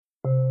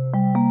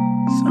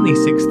Sunny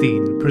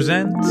 16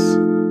 presents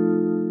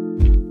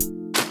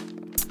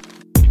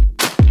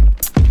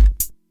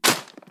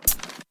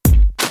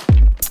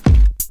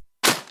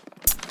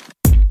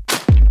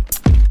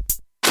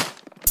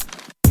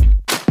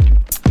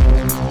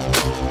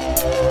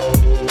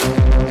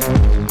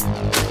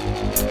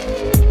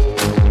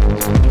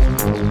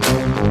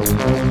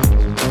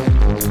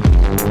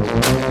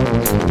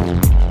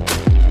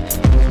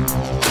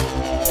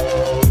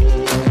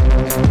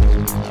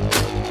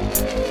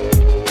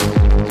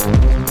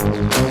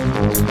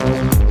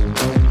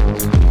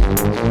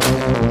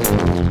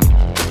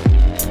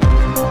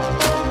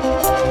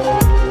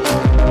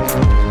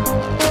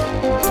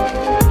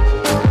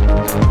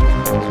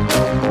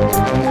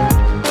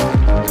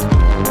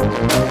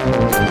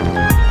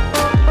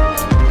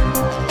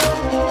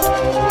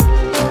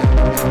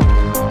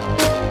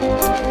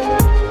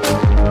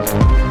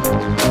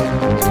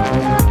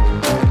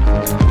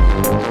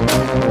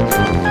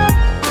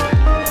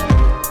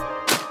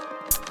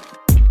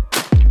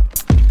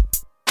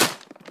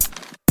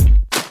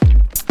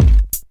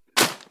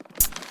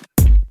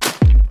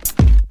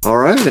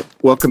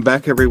Welcome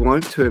back,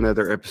 everyone, to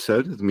another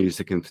episode of the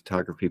Music and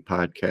Photography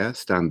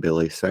Podcast. I'm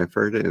Billy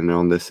Sanford, and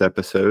on this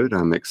episode,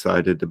 I'm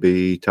excited to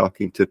be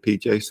talking to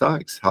PJ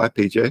Sykes. Hi,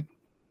 PJ.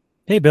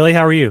 Hey, Billy.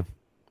 How are you?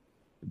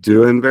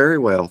 Doing very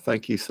well.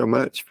 Thank you so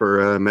much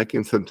for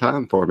making some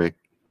time for me.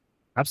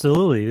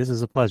 Absolutely. This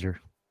is a pleasure.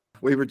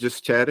 We were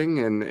just chatting,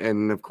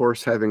 and of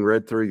course, having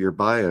read through your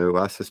bio,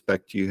 I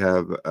suspect you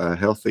have a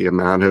healthy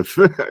amount of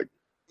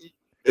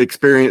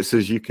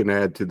experiences you can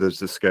add to this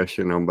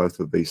discussion on both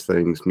of these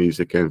things,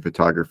 music and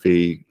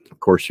photography. Of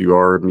course, you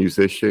are a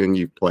musician.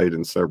 You've played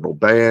in several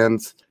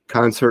bands,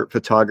 concert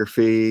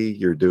photography.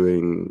 You're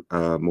doing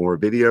more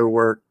video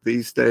work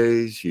these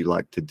days. You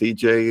like to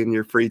DJ in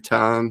your free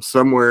time.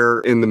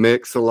 Somewhere in the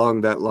mix along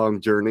that long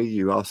journey,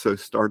 you also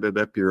started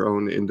up your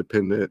own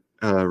independent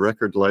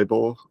record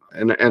label.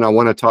 And I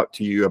want to talk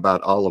to you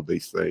about all of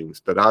these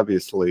things, but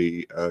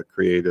obviously a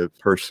creative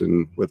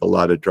person with a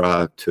lot of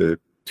drive to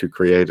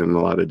create in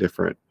a lot of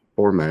different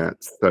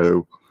formats.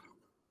 So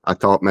I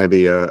thought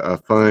maybe a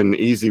fun,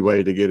 easy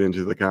way to get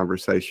into the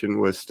conversation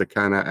was to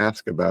kind of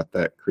ask about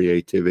that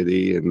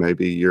creativity and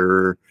maybe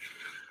your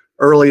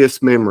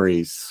earliest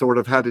memories. Sort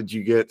of, how did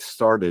you get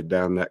started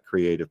down that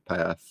creative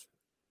path?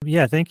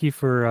 Yeah, thank you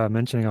for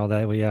mentioning all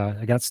that. Yeah,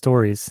 I got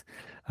stories.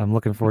 I'm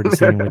looking forward to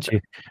seeing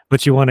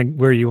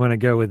where you want to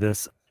go with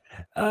this.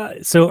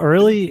 So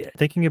early,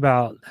 thinking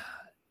about,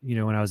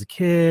 when I was a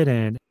kid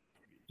and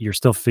you're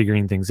still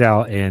figuring things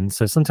out. And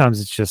so sometimes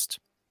it's just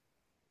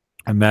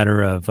a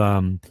matter of,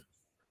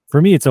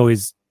 for me, it's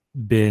always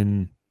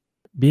been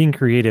being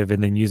creative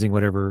and then using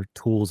whatever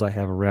tools I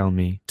have around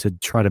me to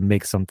try to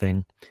make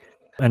something.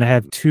 And I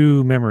have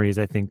two memories,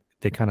 I think,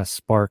 that kind of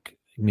spark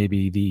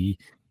maybe the,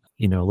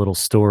 little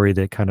story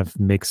that kind of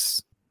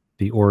makes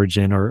the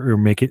origin or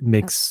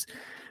makes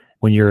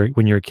when you're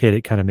a kid,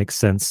 it kind of makes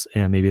sense.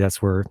 And maybe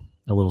that's where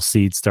a little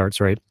seed starts,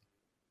 right?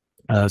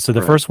 So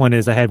the first one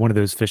is I had one of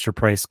those Fisher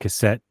Price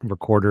cassette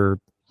recorder,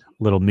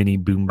 little mini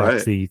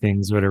boomboxy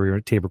things,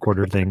 whatever, tape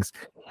recorder things.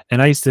 And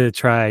I used to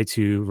try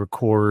to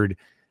record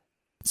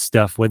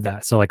stuff with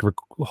that. So like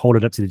hold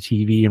it up to the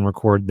TV and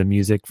record the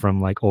music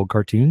from like old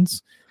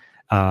cartoons.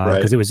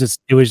 Because it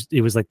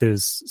was like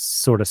those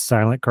sort of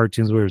silent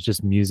cartoons where it was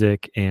just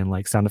music and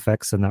like sound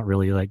effects and not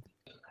really like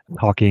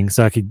talking.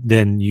 So I could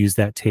then use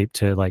that tape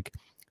to like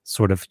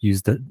sort of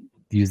use that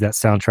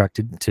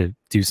soundtrack to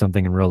do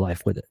something in real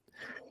life with it.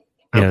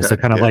 So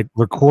kind of like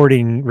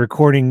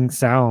recording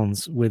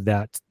sounds with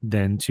that,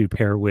 then to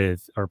pair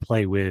with or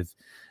play with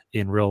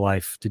in real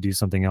life to do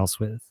something else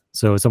with.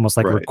 So it's almost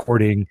like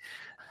recording,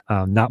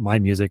 not my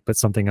music, but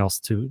something else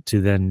to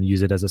then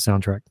use it as a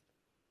soundtrack.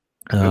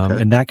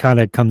 And that kind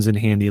of comes in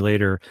handy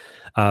later.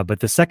 But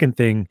the second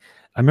thing,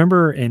 I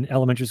remember in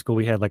elementary school,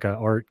 we had like an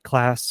art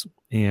class,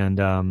 and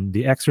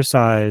the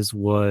exercise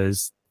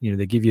was,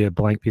 they give you a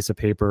blank piece of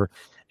paper,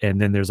 and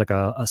then there's like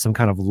some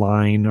kind of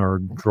line or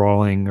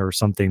drawing or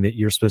something that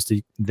you're supposed to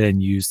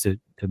then use to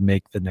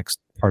make the next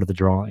part of the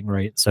drawing,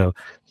 right? So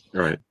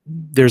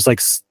there's like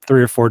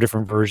 3 or 4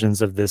 different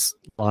versions of this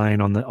line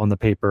on the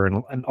paper,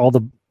 and all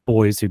the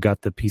boys who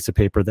got the piece of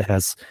paper that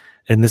has,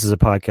 and this is a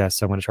podcast,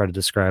 so I'm going to try to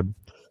describe.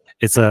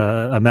 It's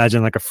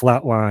imagine like a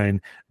flat line,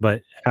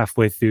 but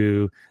halfway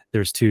through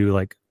there's 2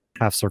 like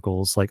half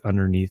circles like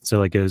underneath. So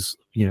like it goes,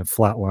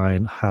 flat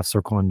line, half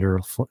circle under,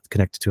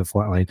 connected to a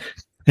flat line.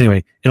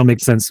 Anyway, it'll make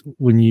sense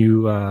when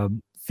you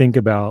think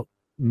about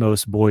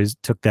most boys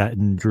took that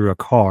and drew a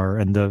car,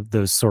 and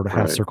those sort of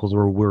half circles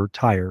were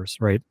tires,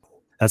 right?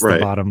 That's the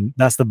bottom.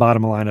 That's the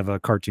bottom line of a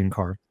cartoon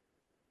car.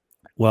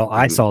 Well,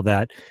 I saw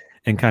that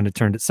and kind of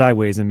turned it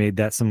sideways and made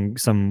that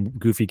some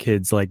goofy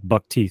kids like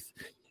buck teeth,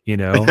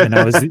 and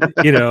I was,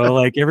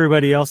 like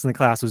everybody else in the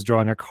class was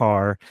drawing a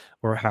car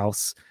or a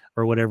house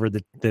or whatever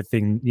the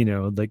thing,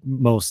 like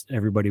most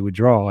everybody would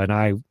draw, and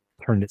I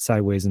turned it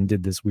sideways and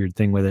did this weird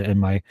thing with it, and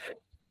my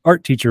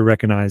art teacher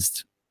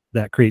recognized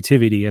that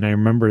creativity, and I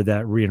remember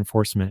that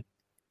reinforcement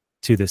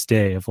to this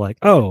day of like,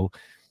 oh,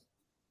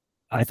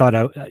 I thought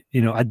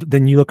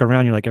then you look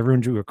around, you're like,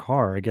 everyone drew a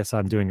car. I guess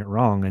I'm doing it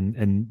wrong.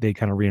 And they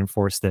kind of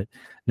reinforced that,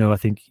 no, I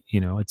think,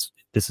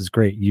 this is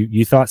great.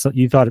 You thought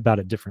you thought about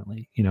it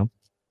differently,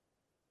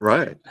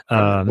 Right.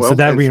 So Well,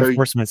 that and so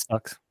reinforcement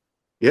sucks.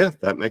 yeah,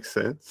 that makes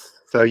sense.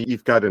 So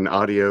you've got an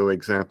audio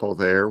example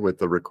there with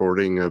the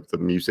recording of the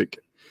music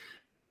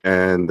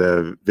and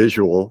the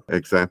visual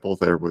example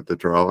there with the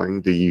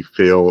drawing. Do you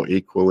feel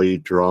equally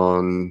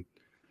drawn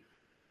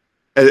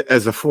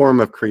as a form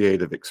of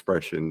creative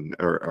expression,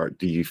 or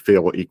do you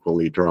feel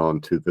equally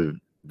drawn to the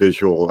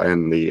visual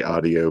and the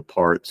audio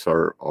parts,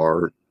 or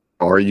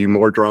are you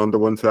more drawn to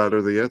one side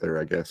or the other,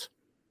 I guess?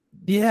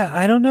 Yeah,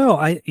 I don't know.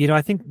 I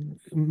think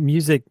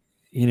music,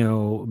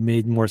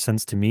 made more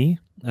sense to me.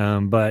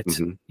 But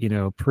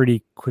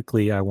pretty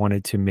quickly I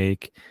wanted to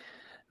make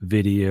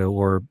video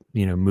or,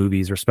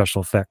 movies or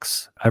special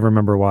effects. I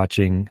remember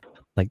watching,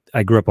 like,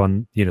 I grew up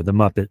on, the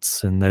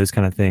Muppets and those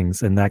kind of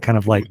things, and that kind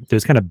of like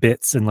those kind of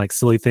bits and like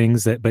silly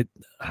things but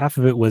half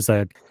of it was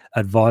a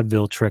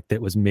vaudeville trick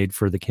that was made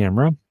for the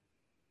camera.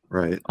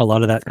 Right. A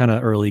lot of that kind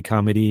of early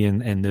comedy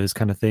and those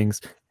kind of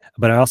things.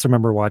 But I also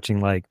remember watching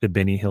like the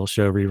Benny Hill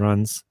show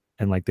reruns,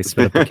 and like they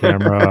sped up the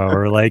camera,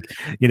 or like,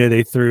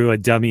 they threw a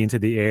dummy into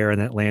the air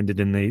and that landed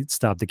and they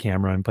stopped the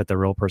camera and put the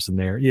real person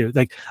there,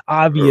 like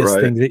obvious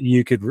things that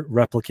you could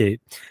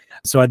replicate.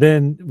 So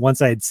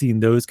once I had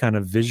seen those kind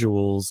of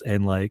visuals,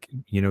 and like,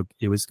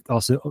 it was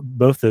also,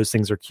 both those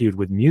things are cued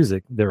with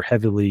music. They're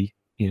heavily,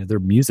 they're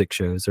music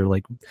shows. They're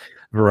like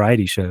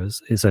variety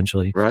shows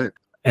essentially. Right.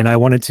 And I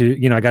wanted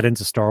to, I got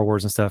into Star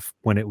Wars and stuff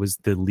when it was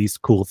the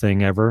least cool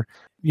thing ever.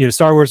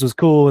 Star Wars was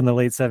cool in the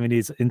late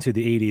 70s into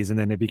the 80s, and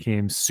then it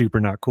became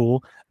super not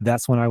cool.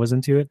 That's when I was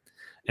into it.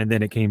 And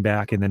then it came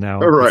back, and then now,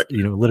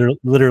 it's,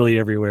 literally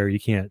everywhere. You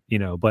can't,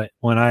 but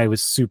when I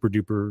was super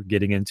duper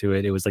getting into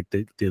it, it was like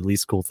the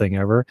least cool thing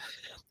ever.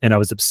 And I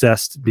was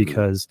obsessed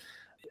because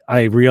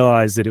I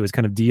realized that it was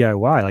kind of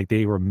DIY. Like,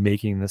 they were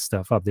making this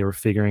stuff up. They were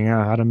figuring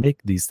out how to make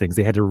these things.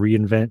 They had to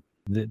reinvent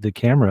the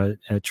camera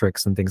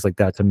tricks and things like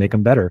that to make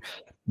them better.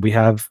 We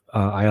have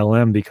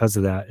ILM because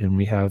of that, and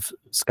we have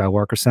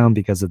Skywalker Sound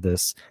because of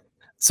this.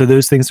 So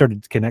those things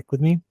started to connect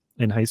with me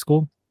in high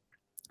school,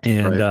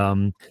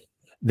 and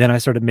then I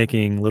started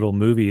making little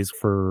movies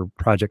for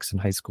projects in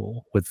high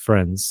school with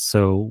friends.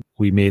 So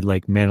we made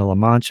like Man of La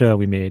Mancha,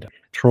 we made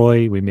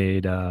Troy, we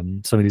made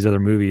some of these other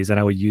movies, and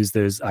I would use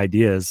those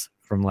ideas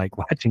from like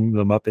watching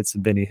the Muppets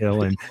and Benny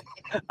Hill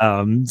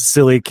and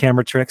silly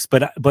camera tricks.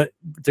 But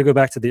to go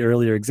back to the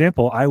earlier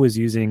example, I was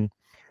using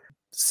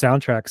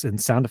soundtracks and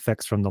sound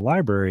effects from the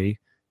library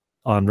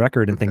on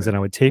record and things, and I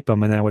would tape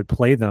them and then I would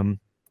play them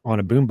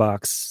on a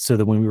boombox, so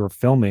that when we were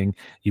filming,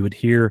 you would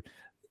hear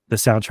the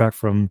soundtrack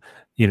from,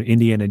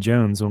 Indiana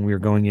Jones when we were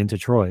going into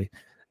Troy,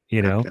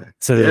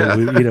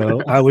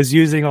 So, I was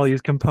using all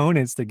these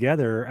components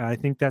together. I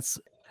think that's,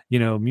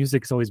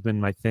 music's always been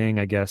my thing,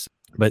 I guess.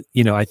 But,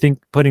 I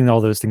think putting all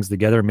those things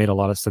together made a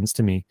lot of sense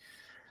to me.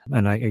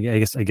 And I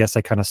guess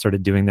I kind of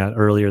started doing that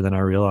earlier than I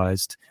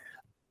realized.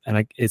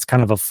 And it's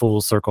kind of a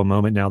full circle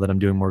moment now that I'm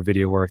doing more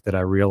video work, that I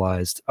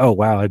realized, oh,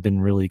 wow, I've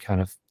been really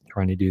kind of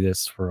trying to do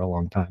this for a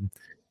long time.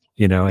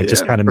 It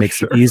just kind of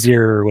makes it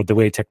easier with the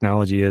way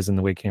technology is and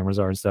the way cameras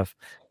are and stuff.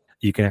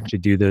 You can actually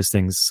do those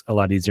things a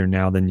lot easier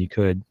now than you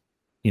could,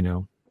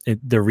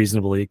 they're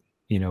reasonably,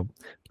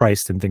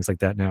 priced and things like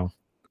that now.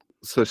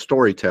 So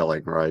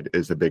storytelling, right,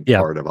 is a big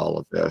part of all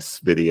of this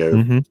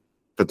video,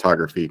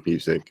 photography,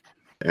 music.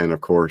 And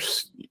of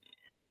course,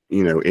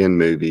 in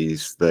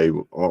movies,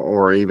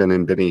 or even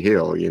in Benny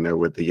Hill,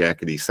 with the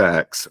yakety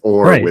sax,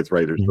 or with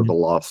Raiders of the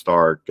Lost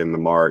Ark and the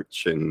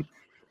March and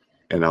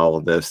all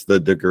of this, the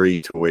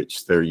degree to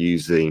which they're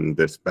using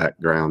this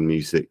background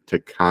music to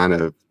kind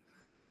of,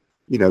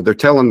 they're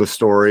telling the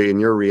story and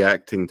you're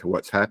reacting to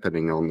what's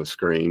happening on the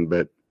screen,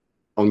 but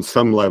on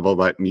some level,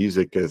 that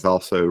music is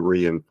also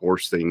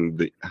reinforcing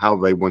how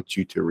they want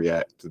you to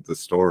react to the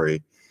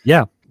story.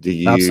 Yeah,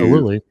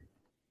 absolutely.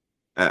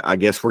 I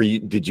guess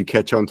did you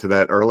catch on to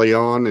that early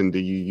on, and do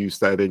you use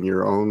that in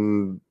your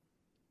own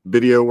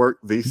video work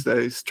these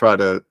days? Try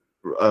to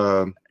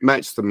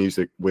match the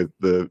music with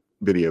the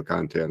video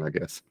content, I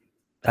guess.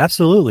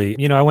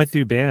 Absolutely. I went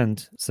through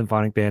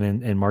symphonic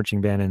band and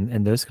marching band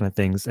and those kind of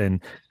things.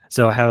 And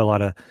so I have a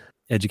lot of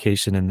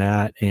education in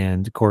that.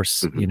 And of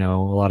course, a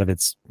lot of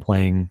it's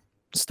playing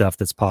stuff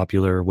that's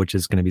popular, which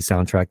is going to be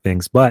soundtrack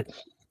things. But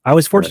I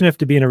was fortunate enough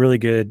to be in a really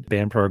good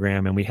band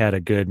program, and we had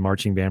a good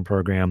marching band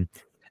program.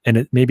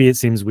 And maybe it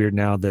seems weird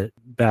now that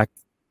back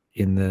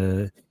in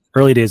the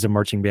early days of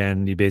marching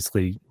band, you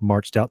basically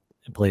marched out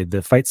and played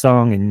the fight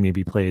song and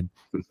maybe played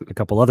a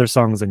couple other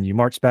songs and you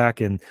marched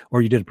back,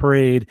 or you did a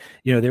parade.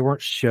 They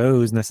weren't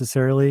shows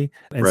necessarily.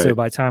 And so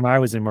by the time I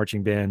was in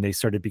marching band, they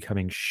started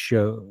becoming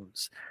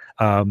shows,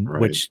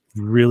 which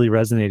really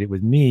resonated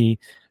with me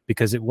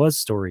because it was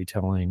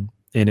storytelling,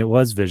 and it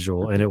was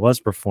visual, and it was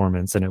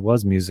performance, and it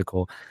was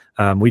musical.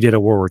 We did a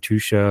World War II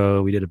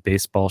show. We did a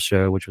baseball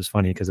show, which was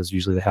funny because it's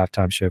usually the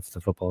halftime show for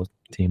the football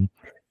team.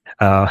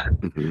 Did all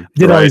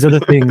Right. these other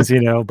things,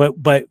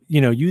 but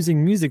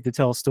using music to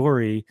tell a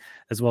story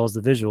as well as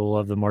the visual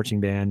of the marching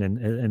band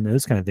and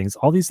those kind of things.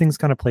 All these things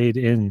kind of played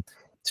in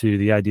to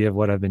the idea of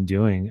what I've been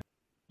doing.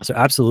 So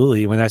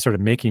absolutely, when I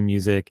started making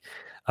music,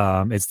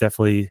 it's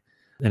definitely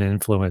an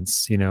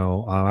influence.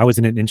 I was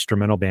in an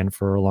instrumental band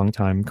for a long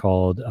time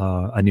called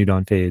A New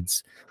Dawn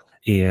Fades,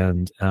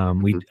 and I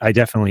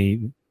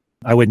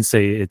wouldn't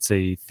say it's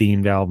a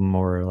themed album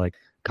or like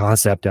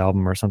concept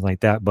album or something like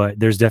that, but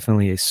there's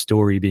definitely a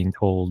story being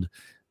told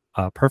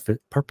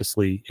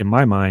purposely in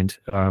my mind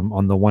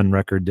on the one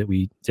record that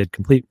we did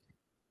complete.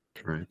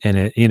 Right. And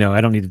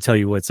I don't need to tell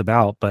you what it's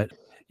about, but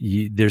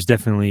it's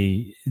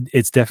definitely,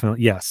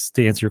 yes,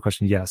 to answer your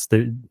question, yes,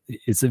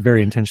 it's a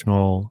very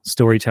intentional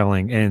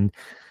storytelling. And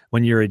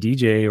when you're a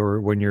DJ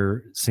or when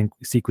you're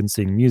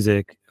sequencing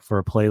music for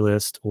a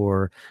playlist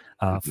or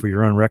for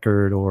your own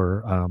record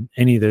or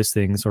any of those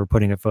things, or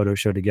putting a photo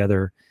show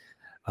together,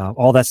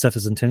 all that stuff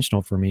is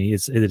intentional for me.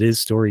 It is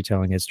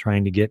storytelling. It's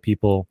trying to get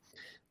people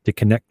to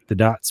connect the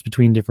dots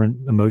between different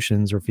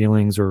emotions or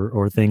feelings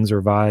or things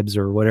or vibes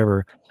or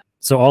whatever.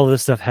 So all of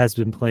this stuff has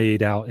been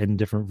played out in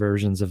different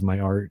versions of my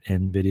art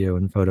and video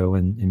and photo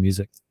and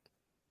music.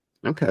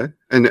 Okay.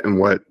 And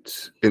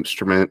what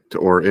instrument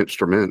or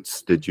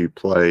instruments did you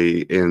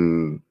play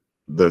in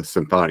the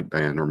symphonic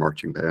band or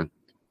marching band?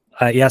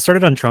 I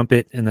started on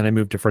trumpet and then I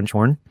moved to French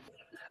horn.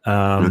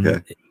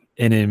 Okay.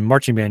 And in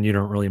marching band, you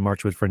don't really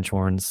march with French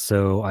horns.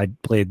 So I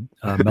played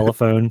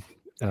mellophone,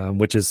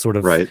 which is sort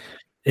of, Right.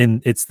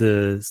 it's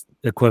the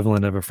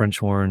equivalent of a French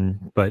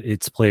horn, but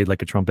it's played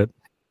like a trumpet.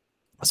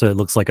 So it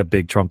looks like a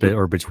big trumpet,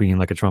 or between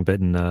like a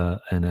trumpet and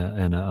a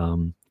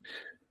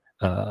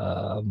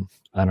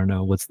I don't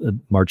know, what's the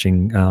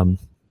marching,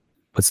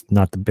 what's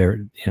not the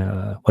bear,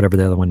 whatever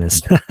the other one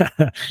is.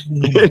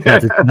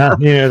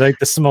 not, like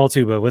the small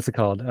tuba, what's it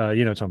called?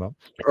 You know what I'm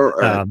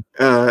talking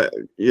about.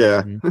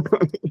 Yeah.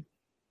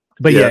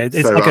 But yeah,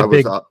 it's so like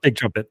a big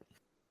trumpet.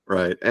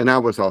 Right. And I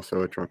was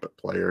also a trumpet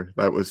player.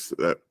 That was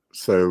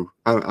so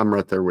I'm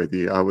right there with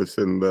you. I was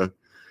in the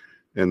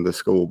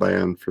school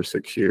band for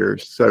 6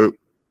 years. So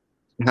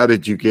how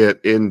did you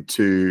get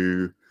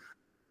into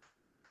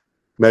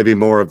maybe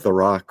more of the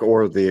rock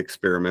or the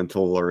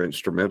experimental or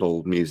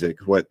instrumental music?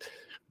 What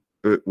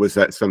was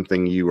that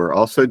something you were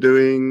also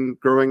doing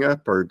growing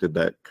up, or did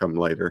that come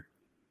later?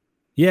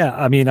 Yeah,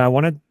 I mean,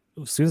 as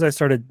soon as I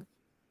started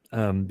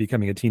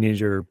becoming a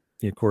teenager,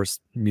 of course,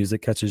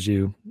 music catches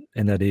you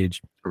in that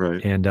age.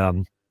 Right.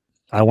 And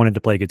I wanted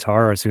to play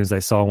guitar as soon as I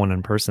saw one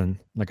in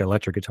person, like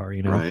electric guitar,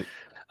 Right.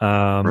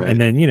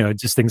 And then,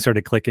 just things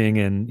started clicking,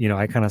 and,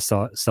 I kind of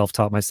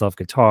self-taught myself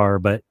guitar,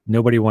 but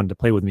nobody wanted to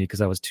play with me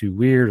because I was too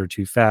weird or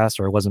too fast,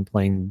 or I wasn't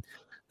playing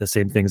the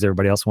same things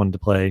everybody else wanted to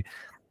play.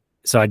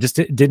 So I just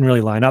didn't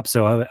really line up.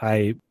 So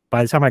I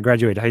by the time I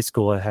graduated high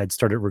school, I had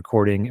started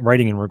writing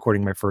and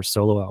recording my first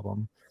solo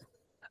album.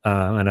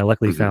 And I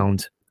luckily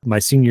found my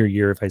senior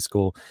year of high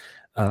school,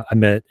 I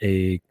met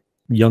a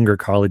younger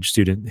college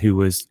student who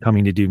was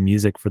coming to do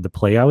music for the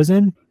play I was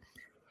in.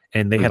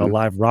 And they had a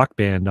live rock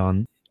band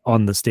on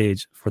the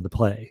stage for the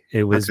play.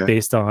 It was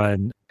based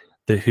on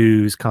the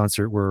Who's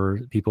concert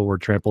where people were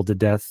trampled to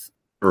death.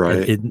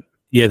 Right.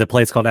 The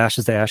play is called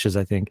Ashes to Ashes,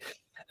 I think.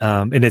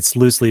 And it's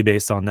loosely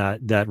based on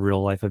that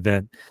real life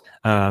event.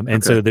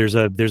 So there's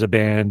a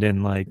band,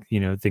 and like,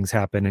 things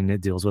happen and it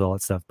deals with all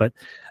that stuff. But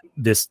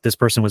this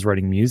person was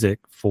writing music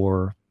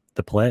for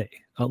the play,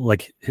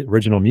 like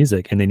original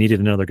music, and they needed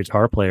another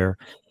guitar player.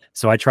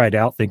 So I tried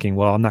out thinking,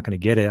 well, I'm not going to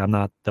get it. I'm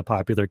not the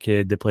popular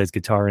kid that plays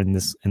guitar in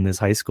this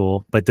high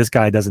school, but this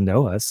guy doesn't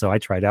know us. So I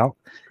tried out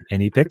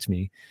and he picked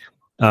me.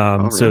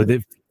 So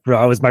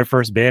my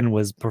first band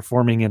was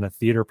performing in a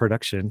theater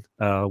production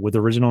with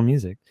original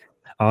music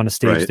on a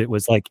stage that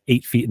was like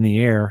 8 feet in the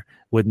air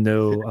with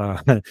no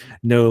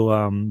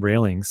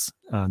railings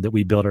that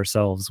we built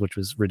ourselves, which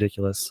was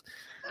ridiculous.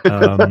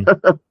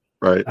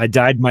 Right. I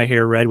dyed my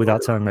hair red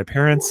without telling my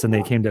parents, and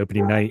they came to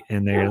opening night,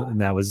 and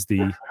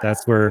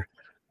that's where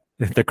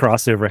the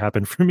crossover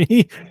happened for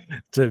me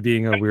to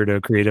being a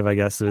weirdo creative, I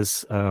guess,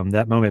 is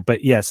that moment.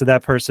 But yeah, so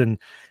that person,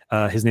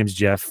 his name's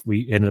Jeff.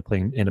 We ended up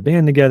playing in a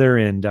band together,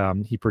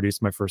 and he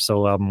produced my first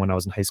solo album when I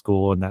was in high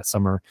school, and that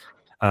summer.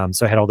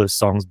 So I had all those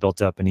songs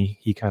built up, and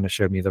he kind of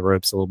showed me the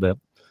ropes a little bit.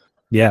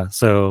 Yeah,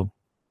 so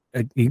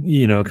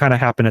kind of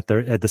happened at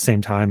the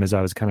same time as I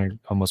was kind of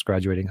almost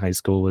graduating high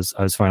school.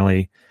 I was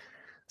finally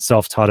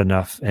self-taught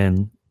enough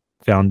and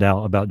found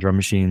out about drum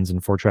machines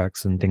and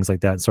 4-tracks and things like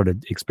that,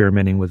 started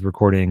experimenting with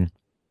recording,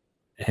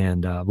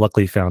 and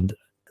luckily found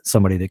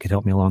somebody that could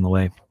help me along the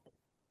way.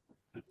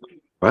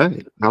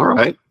 Right. All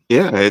right.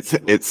 Yeah,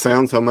 it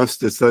sounds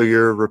almost as though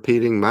you're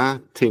repeating my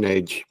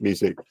teenage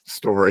music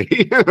story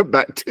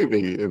back to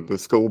me, in the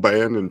school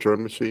band and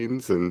drum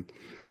machines, and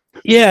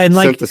and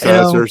like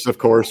synthesizers, of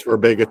course, were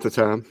big at the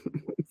time.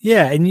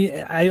 Yeah, and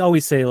I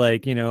always say,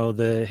 like,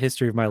 the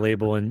history of my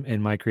label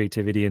and my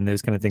creativity and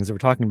those kind of things that we're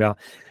talking about,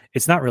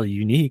 it's not really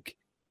unique.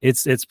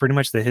 It's pretty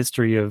much the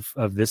history of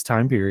this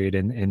time period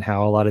and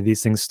how a lot of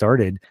these things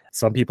started.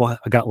 Some people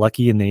got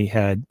lucky and they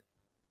had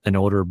an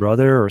older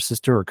brother or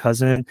sister or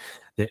cousin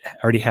that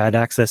already had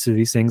access to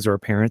these things, or a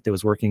parent that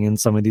was working in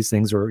some of these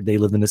things, or they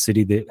lived in a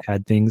city that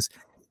had things.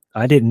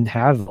 I didn't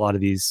have a lot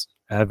of these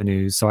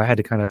avenues, so I had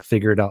to kind of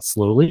figure it out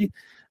slowly,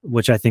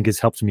 which I think has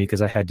helped me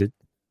because I had to,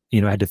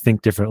 I had to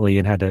think differently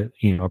and had to,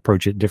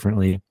 approach it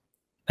differently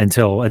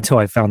until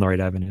I found the right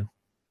avenue.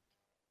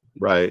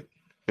 Right.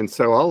 And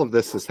so all of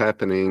this is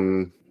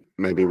happening,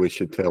 maybe we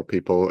should tell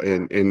people,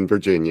 in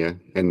Virginia,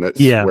 and that's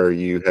where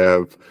you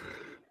have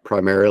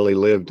primarily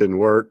lived and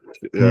worked,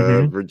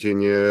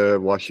 Virginia,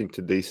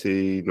 Washington,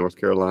 D.C., North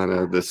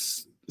Carolina,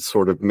 this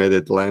sort of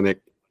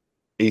mid-Atlantic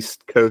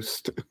East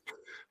Coast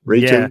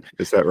region.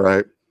 Is that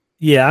right?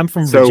 Yeah, I'm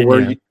from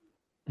Virginia.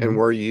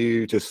 Were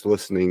you just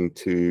listening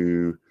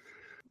to,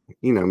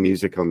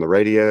 music on the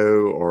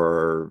radio,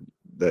 or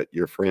that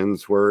your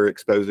friends were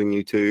exposing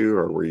you to,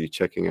 or were you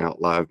checking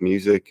out live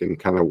music, and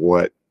kind of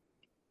what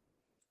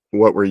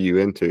were you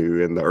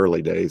into in the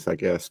early days, I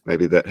guess,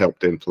 maybe that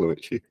helped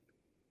influence you?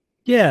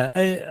 Yeah,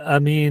 I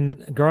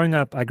mean, growing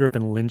up, I grew up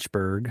in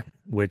Lynchburg,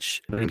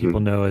 which many people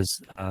know as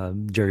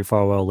Jerry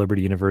Falwell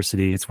Liberty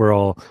University. It's where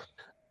all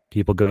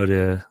people go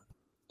to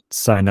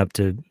sign up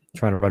to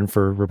try to run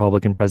for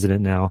Republican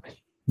president now,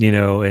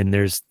 and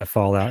there's a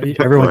fallout.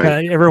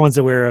 Everyone's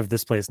aware of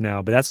this place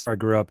now, but that's where I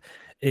grew up.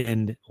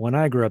 And when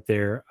I grew up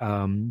there,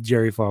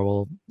 Jerry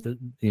Falwell,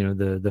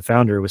 the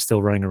founder, was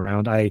still running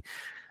around.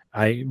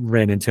 I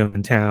ran into him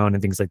in town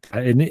and things like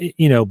that,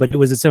 and but it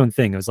was its own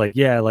thing. It was like,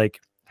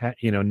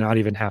 not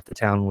even half the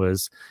town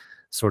was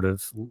sort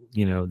of,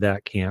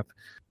 that camp.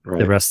 Right.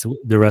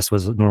 The rest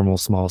was a normal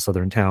small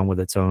Southern town with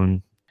its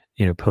own,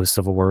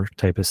 post-Civil War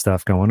type of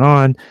stuff going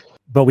on.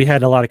 But we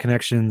had a lot of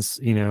connections,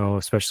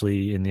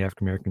 especially in the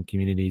African-American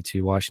community,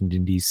 to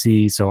Washington,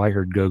 D.C. So I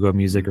heard go-go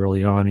music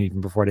early on, even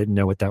before I didn't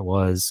know what that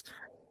was.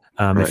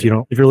 Right. If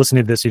you're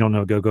listening to this, you don't know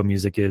what go-go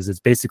music is. It's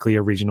basically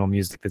a regional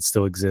music that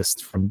still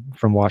exists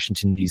from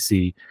Washington,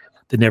 D.C.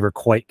 that never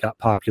quite got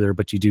popular,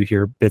 but you do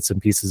hear bits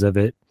and pieces of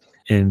it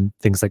in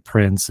things like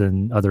Prince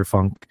and other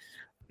funk.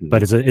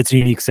 But it's a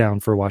unique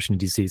sound for Washington,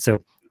 D.C.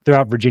 So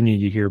throughout Virginia,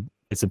 you hear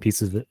bits and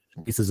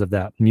pieces of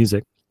that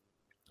music.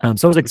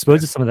 So I was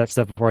exposed to some of that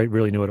stuff before I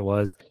really knew what it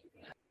was.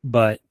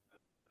 But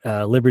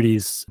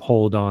Liberty's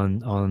hold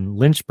on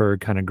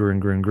Lynchburg kind of grew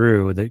and grew and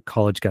grew. The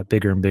college got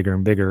bigger and bigger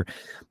and bigger,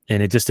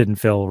 and it just didn't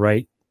feel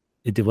right.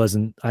 It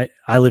wasn't.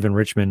 I live in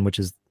Richmond, which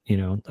is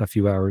a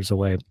few hours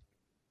away.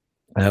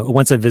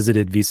 Once I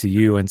visited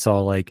VCU and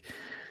saw like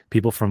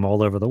people from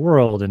all over the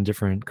world and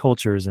different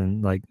cultures,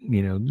 and like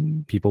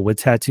people with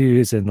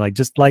tattoos and like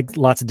just like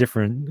lots of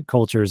different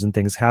cultures and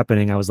things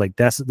happening, I was like,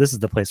 this is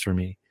the place for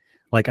me.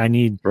 Like I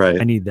need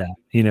that,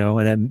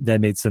 and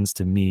that made sense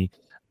to me.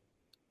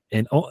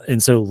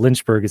 And so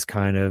Lynchburg is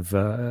kind of,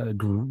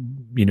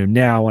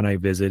 now when I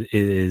visit, it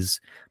is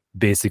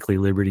basically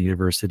Liberty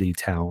University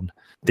town.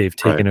 They've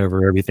taken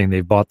over everything.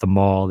 They've bought the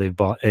mall. And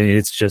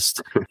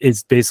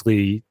it's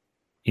basically,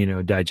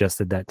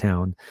 digested that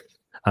town.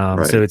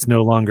 So it's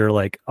no longer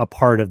like a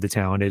part of the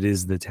town. It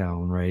is the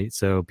town, right?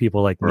 So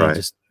people like me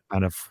just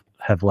kind of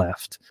have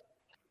left.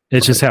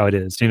 It's just how it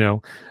is,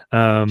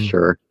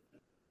 Sure.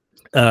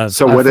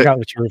 So I forgot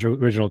what your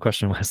original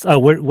question was. Oh,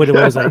 what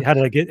was I? How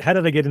did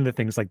I get into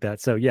things like that?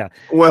 So yeah.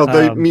 Well,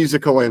 the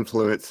musical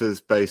influences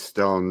based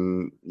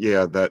on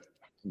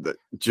the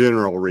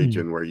general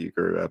region where you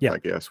grew up. I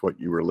guess what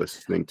you were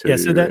listeking to. Yeah.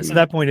 So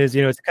that point is,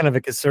 it's kind of a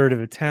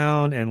conservative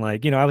town, and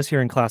like I was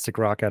hearing classic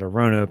rock out of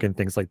Roanoke and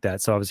things like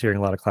that. So I was hearing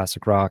a lot of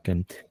classic rock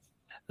and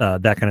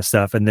that kind of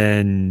stuff. And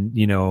then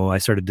I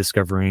started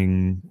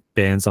discovering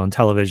bands on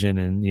television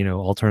and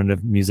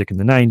alternative music in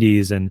the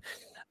 '90s, and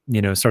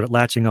started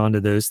latching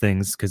onto those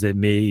things because it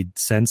made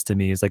sense to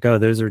me. It's like, oh,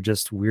 those are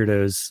just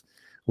weirdos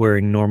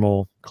wearing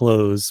normal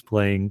clothes,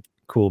 playing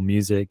cool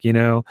music.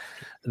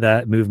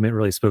 That movement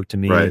really spoke to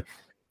me,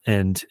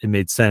 and it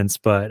made sense.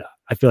 But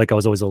I feel like I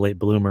was always a late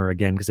bloomer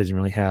again because I didn't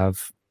really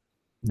have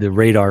the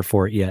radar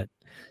for it yet.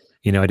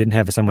 I didn't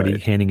have somebody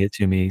handing it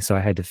to me, so I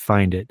had to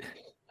find it.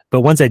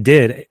 But once I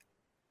did,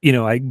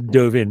 I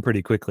dove in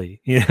pretty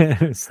quickly.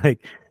 It's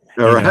like,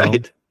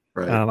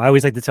 Right. I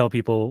always like to tell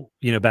people,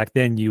 back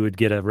then you would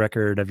get a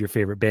record of your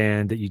favorite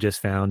band that you just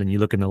found, and you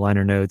look in the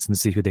liner notes and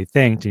see who they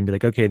thanked, and you'd be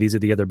like, okay, these are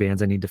the other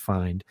bands I need to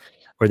find,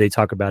 or they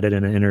talk about it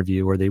in an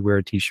interview, or they wear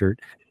a T-shirt,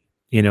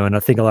 and I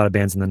think a lot of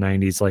bands in the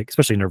 '90s, like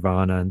especially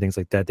Nirvana and things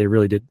like that, they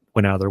really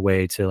went out of their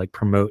way to like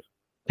promote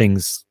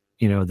things,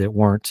 that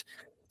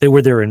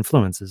were their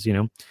influences,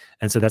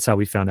 and so that's how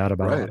we found out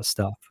about a lot of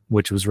stuff,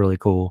 which was really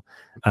cool.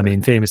 I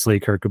mean, famously,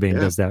 Kurt Cobain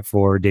does that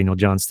for Daniel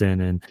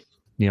Johnston and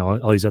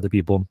all these other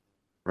people.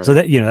 Right. So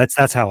that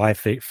that's how I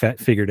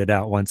figured it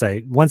out once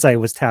I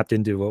was tapped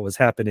into what was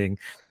happening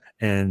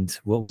and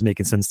what was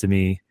making sense to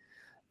me.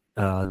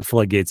 The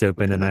floodgates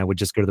open, and I would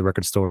just go to the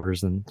record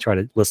stores and try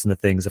to listen to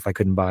things if I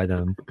couldn't buy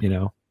them.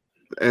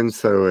 And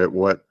so, at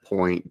what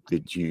point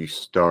did you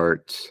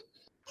start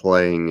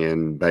playing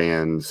in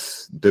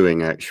bands,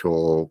 doing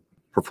actual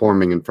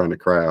performing in front of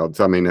crowds?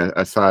 I mean,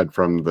 aside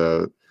from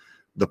the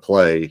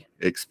play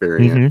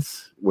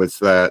experience, Was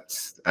that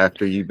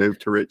after you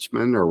moved to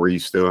Richmond, or were you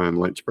still in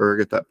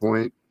Lynchburg at that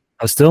point?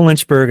 I was still in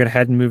Lynchburg and I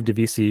hadn't moved to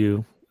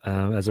VCU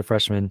as a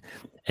freshman.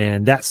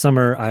 And that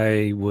summer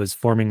I was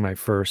forming my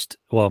first,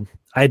 well,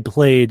 I had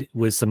played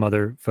with some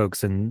other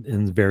folks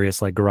in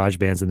various like garage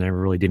bands and never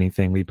really did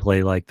anything. We'd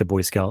play like the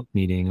Boy Scout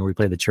meeting, or we'd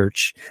play the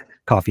church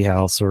coffee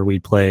house, or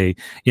we'd play,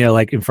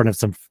 like in front of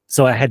some.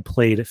 So I had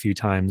played a few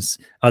times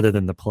other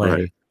than the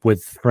play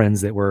with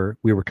friends we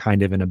were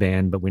kind of in a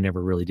band, but we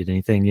never really did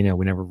anything.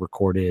 We never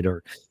recorded,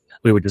 or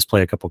we would just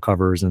play a couple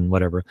covers and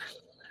whatever.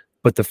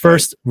 But the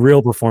first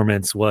real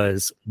performance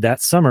was that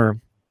summer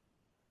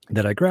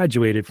that I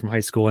graduated from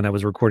high school and I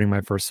was recording my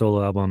first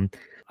solo album.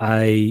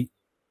 I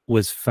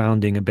was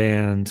founding a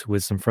band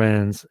with some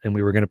friends, and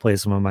we were going to play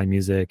some of my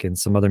music and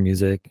some other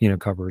music,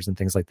 covers and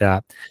things like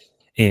that.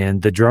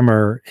 And the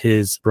drummer,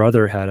 his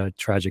brother had a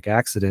tragic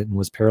accident and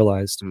was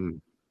paralyzed.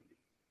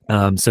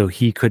 So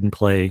he couldn't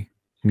play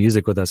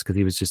music with us because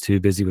he was just too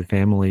busy with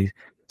family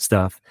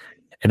stuff.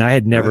 And I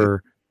had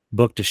never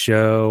booked a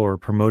show or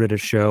promoted a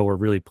show or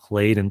really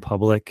played in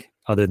public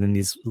other than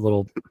these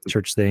little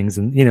church things.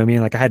 And,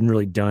 I hadn't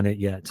really done it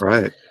yet.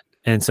 Right.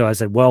 And so I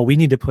said, well, we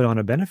need to put on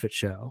a benefit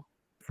show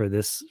for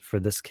this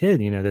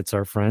kid, that's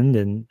our friend.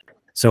 And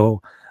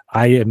so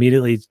I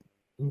immediately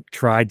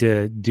tried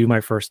to do my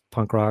first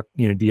punk rock,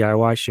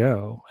 DIY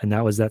show. And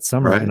that was that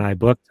summer. And I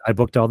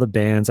booked all the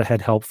bands. I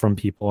had help from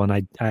people, and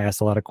I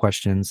asked a lot of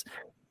questions,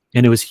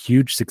 and it was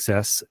huge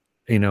success.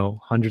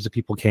 Hundreds of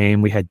people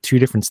came. We had 2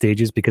 different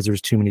stages because there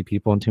was too many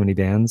people and too many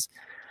bands.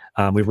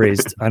 We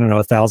raised, I don't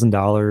know,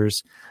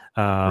 $1,000.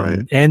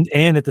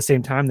 And at the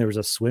same time, there was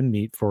a swim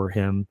meet for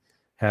him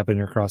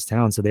happening across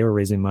town. So they were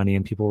raising money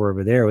and people were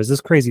over there. It was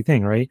this crazy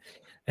thing. Right.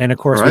 And of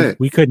course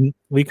we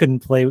couldn't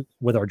play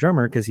with our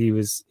drummer because he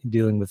was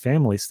dealing with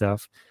family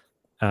stuff,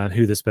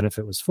 who this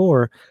benefit was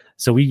for.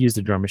 So we used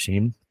a drum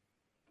machine,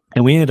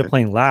 and we ended up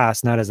playing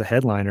last, not as a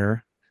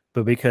headliner,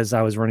 but because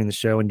I was running the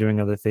show and doing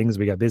other things,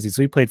 we got busy.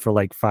 So we played for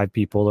like 5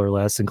 people or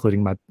less,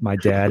 including my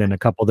dad and a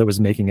couple that was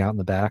making out in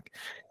the back.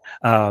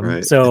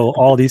 So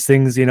all these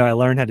things, I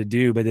learned how to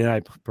do, but then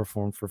I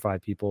performed for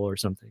 5 people or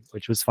something,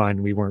 which was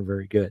fine. We weren't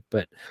very good,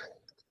 but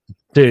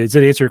to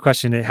answer your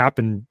question, it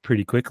happened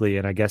pretty quickly.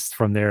 And I guess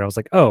from there I was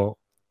like, oh,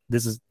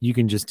 you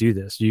can just do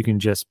this. You can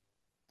just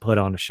put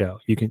on a show.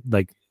 You can,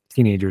 like,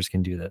 teenagers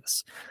can do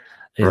this.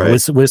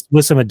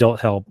 With some adult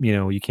help.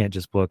 You can't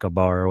just book a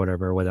bar or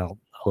whatever without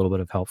a little bit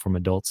of help from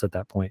adults at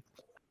that point.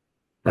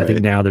 I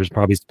think now there's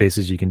probably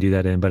spaces you can do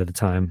that in, but at the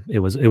time it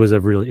was a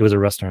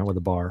restaurant with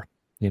a bar,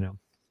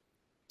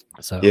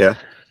 So yeah,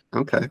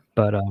 okay.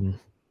 But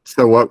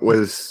so what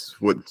was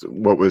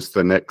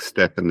the next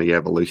step in the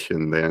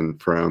evolution then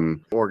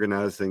from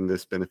organizing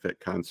this benefit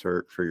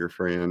concert for your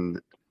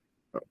friend?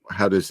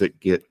 How does it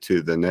get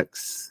to the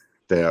next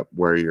step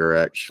where you're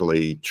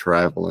actually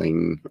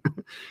traveling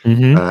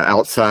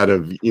outside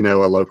of a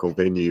local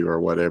venue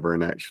or whatever,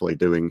 and actually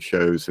doing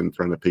shows in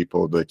front of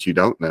people that you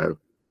don't know?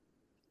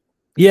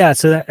 Yeah,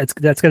 so that's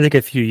going to take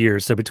a few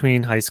years. So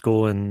between high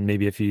school and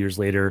maybe a few years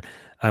later,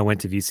 I went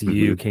to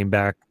VCU, came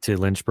back to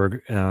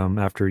Lynchburg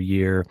after a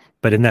year.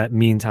 But in that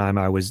meantime,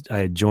 I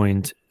had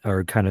joined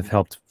or kind of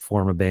helped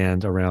form a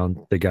band around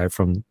the guy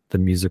from the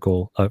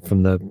musical,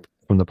 from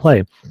the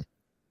play,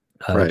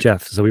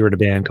 Jeff. So we were in a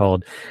band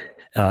called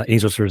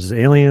Angels versus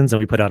Aliens, and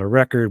we put out a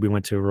record. We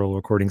went to a rural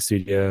recording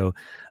studio,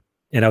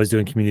 and I was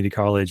doing community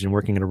college and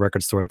working at a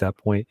record store at that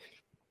point.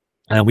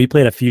 And we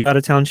played a few out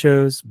of town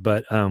shows,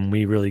 but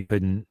we really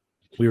couldn't.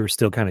 We were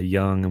still kind of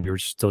young, and we were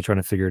still trying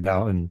to figure it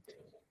out. And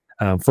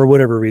for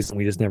whatever reason,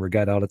 we just never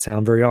got out of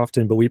town very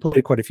often. But we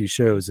played quite a few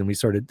shows, and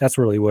that's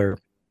really where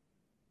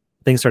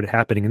things started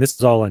happening. And this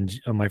is all on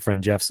my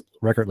friend Jeff's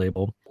record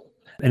label.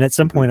 And at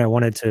some point, I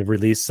wanted to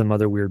release some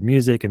other weird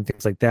music and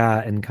things like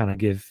that, and kind of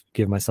give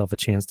myself a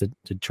chance to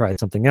try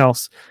something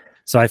else.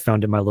 So I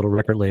founded my little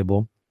record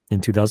label in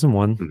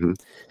 2001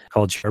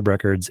 called Sharp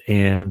Records.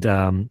 And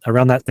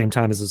around that same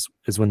time is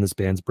when this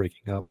band's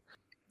breaking up.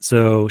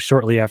 So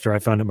shortly after I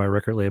founded my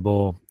record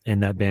label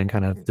and that band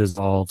kind of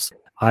dissolves,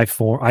 I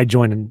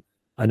joined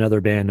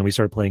another band, and we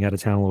started playing out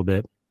of town a little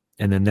bit.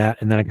 And then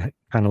I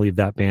kind of leave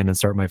that band and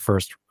start my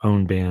first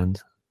own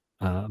band.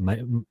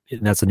 And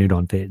that's A New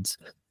Dawn Fades.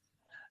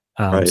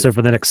 So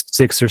for the next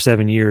 6 or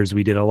 7 years,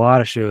 we did a lot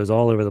of shows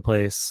all over the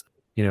place,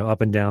 up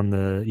and down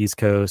the East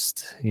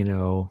Coast,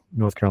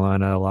 North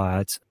Carolina a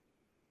lot.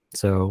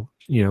 So,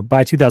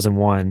 by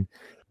 2001,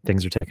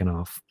 things are taking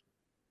off.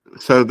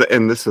 So,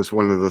 and this is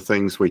one of the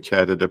things we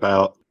chatted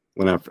about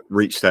when I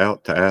reached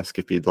out to ask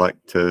if you'd like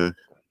to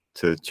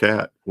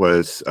chat,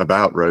 was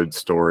about road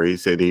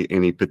stories.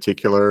 Any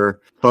particular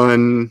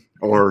fun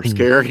or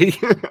scary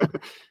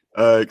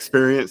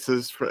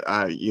experiences?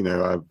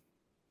 I've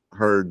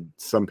heard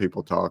some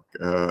people talk,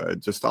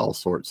 just all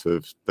sorts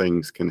of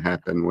things can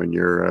happen when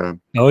you're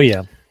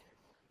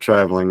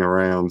traveling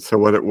around. So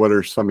what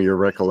are some of your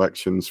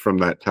recollections from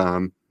that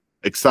time?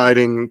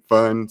 Exciting,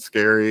 fun,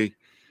 scary?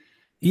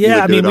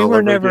 Yeah, I mean, we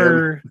were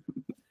never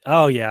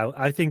oh yeah,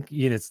 I think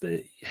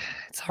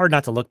it's hard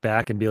not to look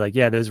back and be like,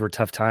 yeah, those were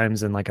tough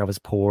times, and like I was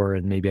poor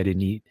and maybe I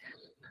didn't eat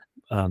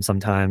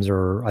sometimes,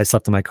 or I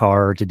slept in my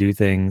car to do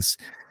things.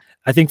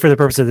 I think for the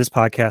purpose of this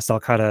podcast, I'll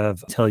kind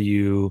of tell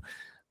you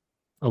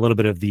a little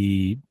bit of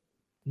the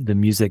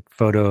music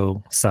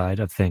photo side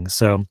of things.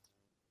 So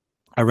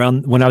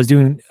around when I was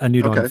doing a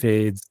Nude on Okay.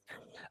 Fades,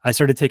 I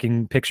started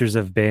taking pictures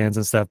of bands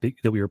and stuff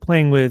that we were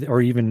playing with,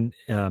 or even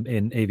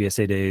in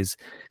AVSA days,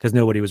 because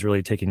nobody was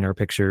really taking our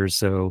pictures.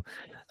 So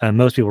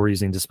most people were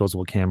using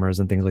disposable cameras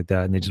and things like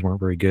that, and they just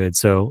weren't very good.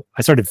 So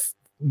I started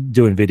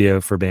doing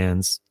video for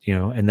bands,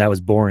 and that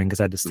was boring because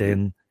I had to stay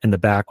in the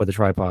back with a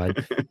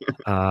tripod,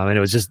 and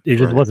it just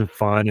Right. wasn't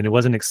fun, and it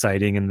wasn't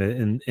exciting,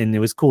 and it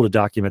was cool to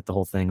document the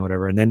whole thing, or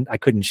whatever. And then I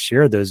couldn't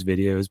share those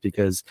videos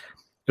because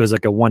it was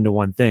like a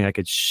one-to-one thing. I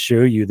could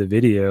show you the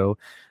video.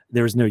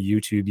 There was no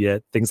YouTube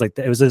yet, things like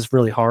that. It was just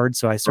really hard.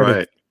 So I started,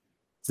 Right.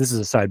 this is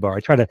a sidebar.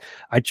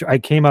 I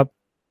came up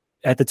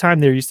at the time,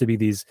 there used to be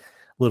these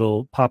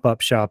little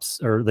pop-up shops,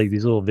 or like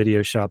these little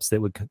video shops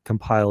that would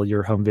compile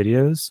your home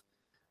videos,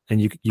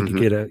 and you could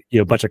get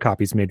a bunch of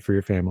copies made for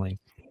your family.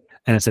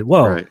 And I said,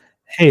 whoa, Right.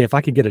 hey, if I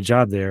could get a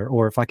job there,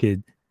 or if I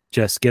could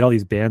just get all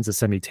these bands to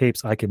send me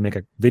tapes, I could make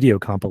a video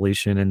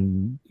compilation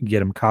and get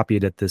them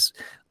copied at this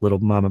little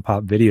mom and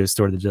pop video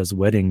store that does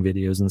wedding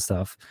videos and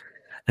stuff.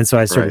 And so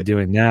I started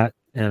doing that.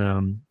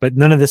 And but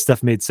none of this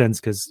stuff made sense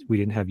because we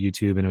didn't have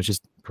YouTube, and it was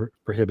just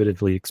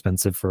prohibitively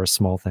expensive for a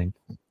small thing.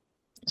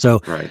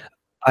 So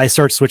I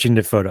started switching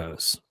to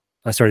photos.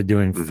 I started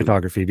doing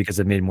photography because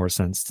it made more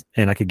sense,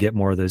 and I could get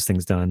more of those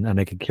things done, and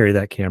I could carry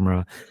that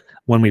camera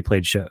when we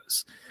played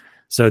shows.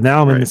 So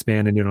now I'm in this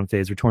band and Nude on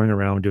Fades. We're touring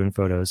around doing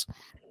photos.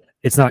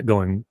 It's not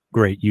going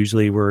great.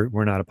 Usually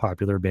we're not a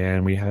popular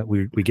band. We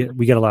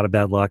get a lot of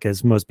bad luck,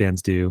 as most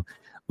bands do.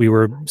 We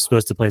were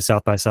supposed to play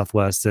South by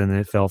Southwest, and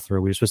it fell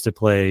through. We were supposed to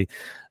play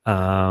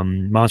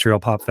Montreal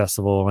Pop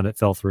Festival, and it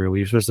fell through.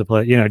 We were supposed to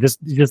play,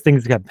 just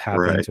things kept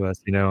happening to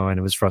us, and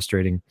it was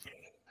frustrating.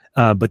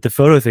 But the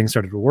photo thing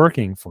started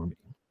working for me.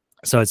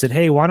 So I said,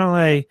 hey, why don't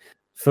I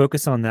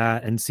focus on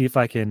that and see if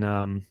I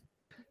can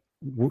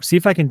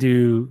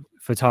do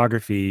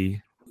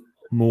photography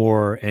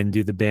more and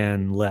do the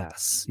band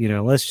less.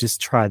 Let's just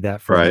try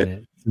that for a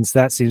minute, since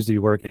that seems to be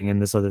working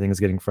and this other thing is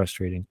getting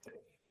frustrating.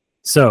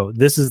 So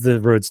this is the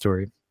road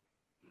story.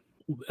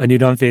 A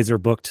Nude on Fades are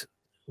booked.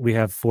 We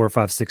have 4,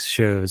 5, 6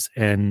 shows,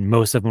 and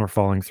most of them are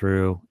falling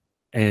through.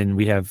 And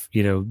we have,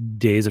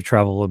 days of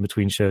travel in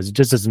between shows. It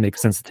just doesn't make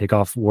sense to take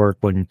off work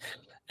when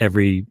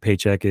every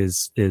paycheck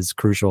is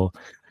crucial.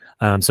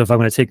 So if I'm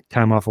going to take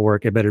time off of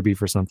work, it better be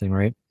for something,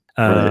 right?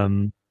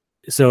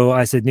 So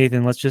I said,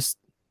 Nathan, let's just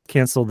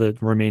cancel the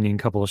remaining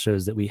couple of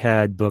shows that we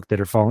had booked that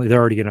are falling. They're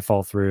already going to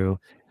fall through.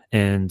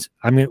 And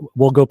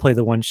we'll go play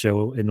the one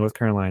show in North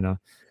Carolina.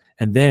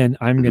 And then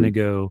I'm going to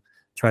go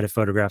try to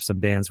photograph some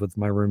bands with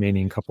my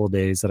remaining couple of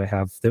days that I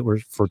have that were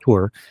for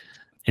tour.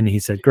 And he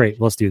said, great,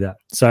 let's do that.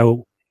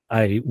 So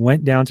I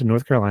went down to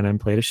North Carolina and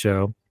played a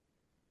show.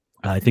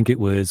 I think it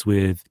was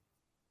with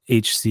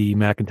H.C.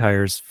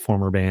 McIntyre's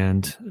former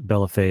band,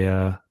 Bella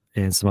Fea,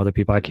 and some other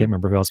people. I can't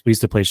remember who else. We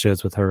used to play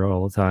shows with her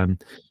all the time.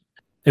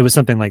 It was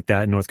something like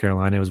that in North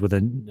Carolina. It was with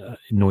a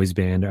noise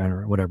band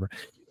or whatever.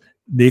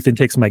 Nathan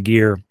takes my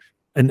gear,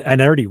 and I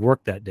already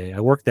worked that day. I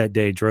worked that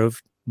day,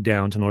 drove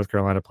down to North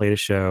Carolina, played a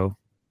show,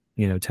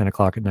 10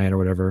 o'clock at night or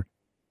whatever,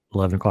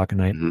 11 o'clock at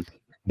night.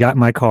 Got in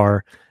my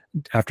car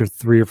after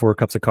 3 or 4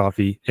 cups of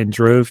coffee and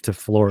drove to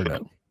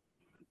Florida.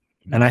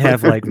 And I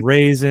have like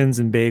raisins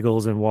and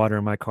bagels and water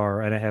in my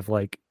car, and I have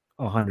like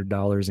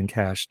 $100 in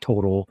cash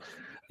total,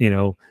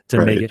 to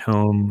make it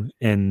home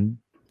and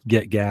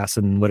get gas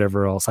and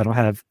whatever else. I don't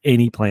have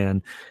any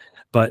plan.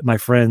 But my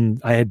friend,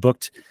 I had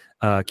booked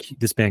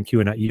this band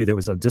Q&U that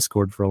was on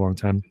Discord for a long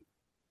time.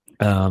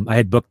 I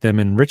had booked them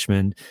in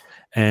Richmond,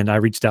 and I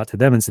reached out to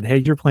them and said,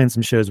 hey, you're playing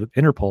some shows with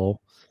Interpol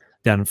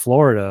down in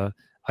Florida.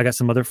 I got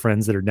some other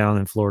friends that are down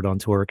in Florida on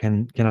tour.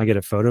 Can I get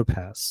a photo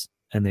pass?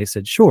 And they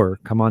said, sure,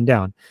 come on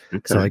down.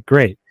 So like,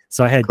 great.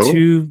 So I had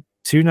two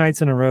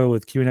nights in a row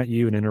with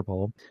Q&U and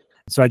Interpol.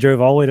 So I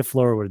drove all the way to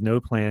Florida with no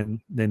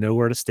plan. They know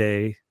where to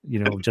stay,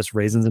 just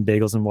raisins and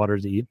bagels and water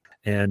to eat.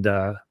 And,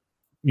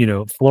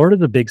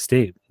 Florida's a big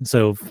state.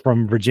 So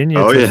from Virginia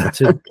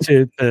to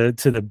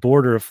the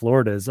border of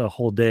Florida is a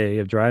whole day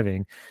of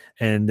driving.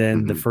 And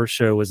then the first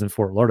show was in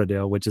Fort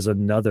Lauderdale, which is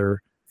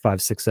another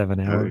 5, 6, 7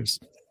 hours.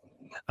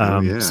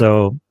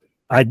 So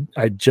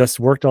I just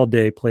worked all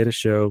day, played a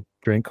show,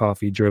 drank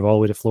coffee, drove all the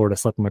way to Florida,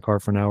 slept in my car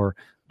for an hour,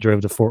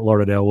 drove to Fort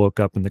Lauderdale, woke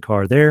up in the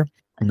car there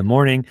in the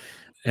morning.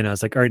 And I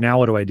was like, all right, now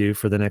what do I do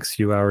for the next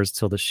few hours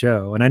till the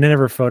show? And I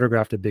never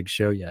photographed a big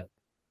show yet.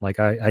 Like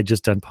I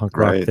just done punk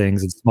rock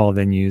things and small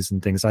venues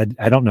and things. I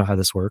don't know how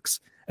this works.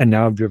 And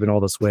now I've driven all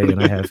this way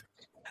and I have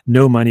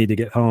no money to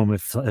get home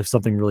if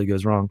something really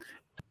goes wrong.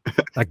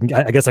 I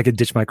guess I could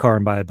ditch my car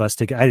and buy a bus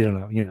ticket. I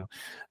don't know,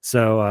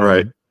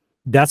 So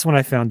that's when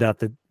I found out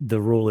that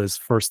the rule is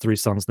first 3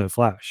 songs, no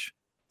flash.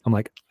 I'm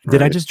like,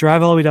 did I just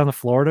drive all the way down to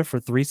Florida for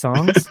 3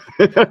 songs?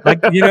 Like,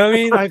 you know what I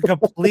mean? I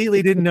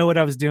completely didn't know what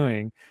I was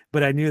doing,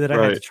 but I knew that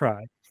I had to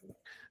try.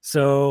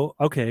 So,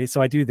 okay,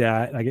 so I do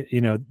that. I get,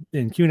 in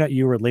QNet,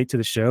 you were late to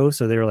the show.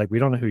 So they were like, we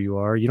don't know who you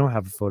are. You don't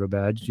have a photo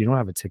badge. You don't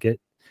have a ticket.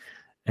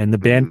 And the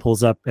band Mhm.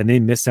 pulls up and they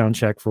miss sound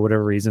check for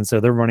whatever reason. So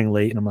they're running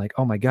late. And I'm like,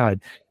 oh my God.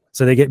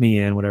 So they get me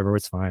in, whatever,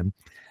 it's fine.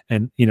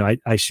 And,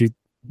 I shoot,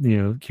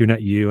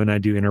 QNet U and I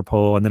do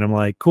Interpol. And then I'm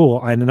like,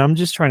 cool. And then I'm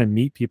just trying to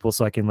meet people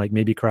so I can like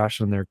maybe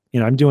crash on their,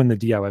 I'm doing the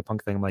DIY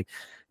punk thing. I'm like,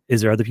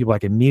 is there other people I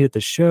can meet at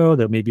the show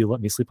that maybe let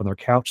me sleep on their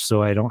couch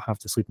so I don't have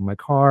to sleep in my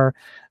car?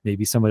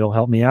 Maybe somebody will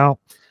help me out.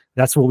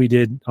 That's what we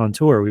did on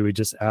tour. We would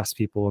just ask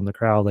people in the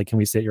crowd, like, can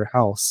we stay at your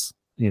house?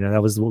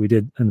 That was what we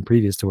did in the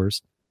previous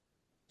tours.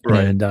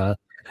 Right. And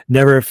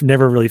never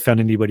really found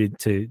anybody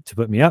to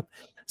put me up.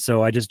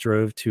 So I just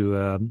drove to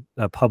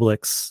a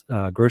Publix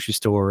grocery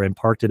store and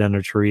parked it under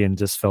a tree and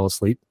just fell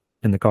asleep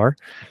in the car.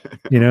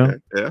 Okay.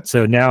 Yeah.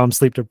 So now I'm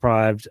sleep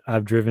deprived.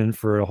 I've driven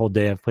for a whole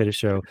day. I've played a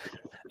show,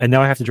 and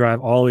now I have to drive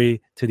all the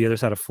way to the other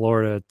side of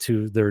Florida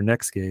to their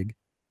next gig,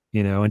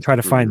 and try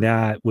to find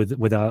that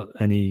without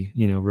any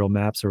real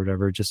maps or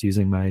whatever, just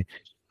using my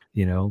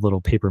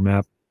little paper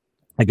map.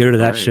 I go to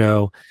that Right.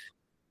 show.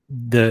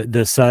 The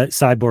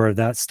sidebar of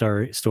that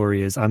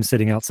story is I'm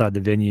sitting outside the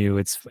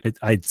venue.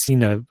 I'd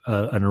seen an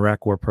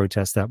Iraq War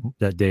protest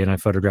that day, and I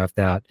photographed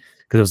that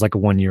because it was like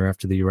 1 year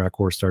after the Iraq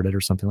War started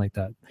or something like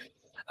that.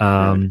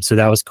 Right. So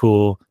that was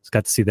cool. Just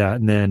got to see that,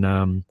 and then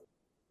I'm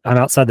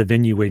outside the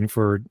venue waiting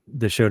for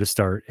the show to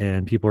start,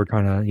 and people are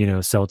trying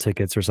to sell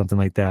tickets or something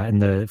like that.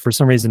 And for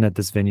some reason at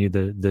this venue,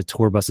 the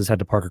tour buses had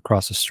to park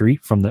across the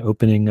street from the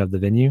opening of the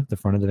venue, the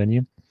front of the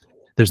venue.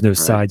 There's no Right.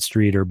 side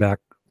street or back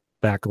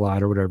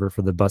lot or whatever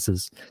for the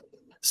buses.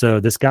 So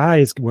this guy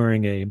is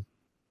wearing a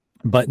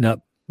button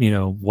up,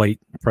 white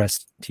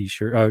pressed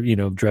t-shirt,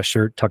 dress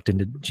shirt tucked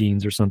into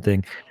jeans or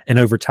something. And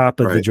over top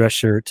of the Right. dress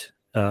shirt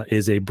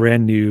is a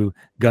brand new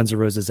Guns N'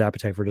 Roses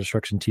Appetite for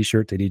Destruction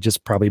t-shirt that he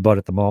just probably bought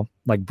at the mall,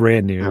 like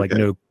brand new, like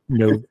Okay.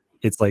 no,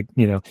 it's like,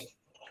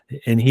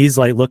 and he's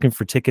like looking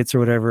for tickets or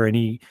whatever. And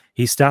he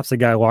stops a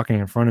guy walking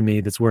in front of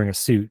me that's wearing a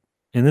suit.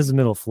 And this is the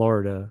middle of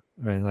Florida,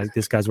 right? Like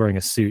this guy's wearing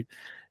a suit.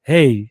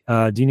 Hey,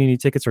 do you need any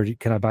tickets or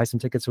can I buy some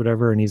tickets,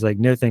 whatever? And he's like,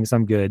 no, thanks,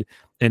 I'm good.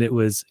 And it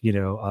was,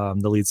 the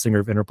lead singer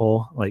of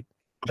Interpol, like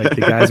the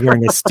guy's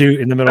wearing a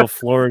suit in the middle of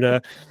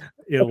Florida,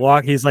 he's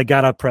like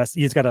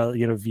he's got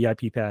a,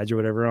 VIP badge or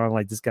whatever on.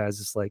 Like this guy's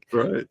just like,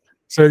 Right.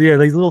 so yeah,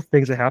 these little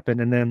things that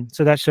happen. And then,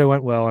 so that show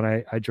went well.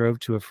 And I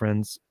drove to a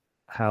friend's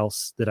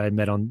house that I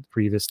met on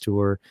previous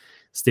tour,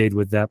 stayed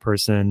with that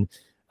person.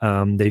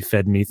 They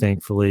fed me,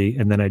 thankfully.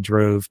 And then I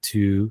drove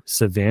to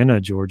Savannah,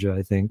 Georgia,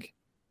 I think,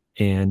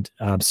 and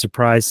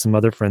surprised some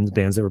other friends'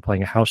 bands that were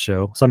playing a house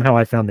show. Somehow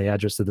I found the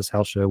address to this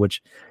house show,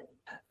 which,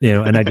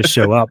 and I just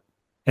show up,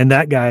 and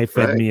that guy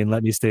fed Right. me and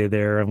let me stay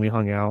there, and we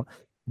hung out.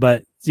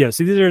 But so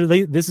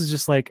this is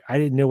just like, I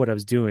didn't know what I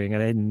was doing,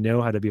 and I didn't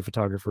know how to be a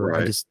photographer. I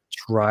Right. just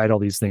tried all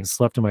these things,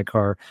 slept in my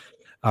car,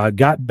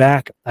 got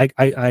back.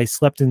 I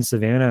slept in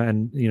Savannah,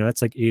 and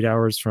that's like 8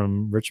 hours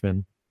from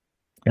Richmond,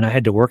 and I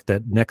had to work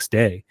that next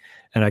day.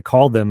 And I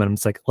called them, and I'm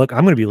just like, look,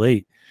 I'm going to be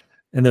late.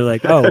 And they're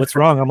like, oh, what's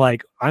wrong? I'm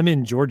like, I'm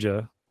in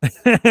Georgia.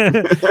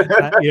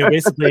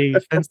 Basically,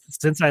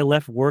 since I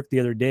left work the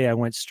other day, I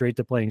went straight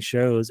to playing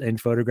shows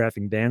and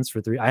photographing bands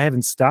for 3. I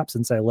haven't stopped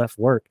since I left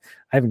work.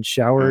 I haven't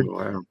showered.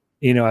 Oh,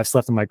 wow. I've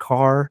slept in my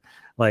car.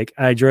 Like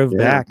I drove Yeah.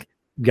 back,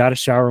 got a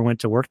shower, and went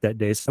to work that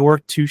day. So I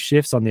worked 2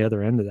 shifts on the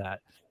other end of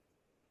that.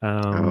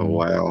 Oh,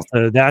 wow.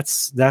 So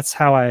that's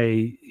how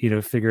I,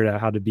 figured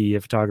out how to be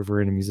a photographer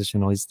and a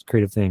musician, all these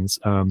creative things.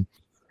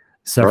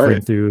 Suffering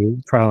Right. through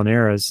trial and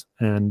errors.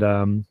 And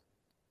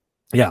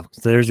so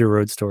there's your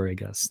road story, I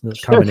guess. The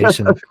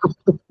combination.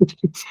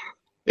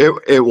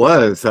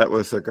 That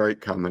was a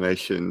great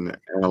combination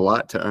and a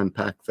lot to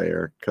unpack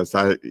there, because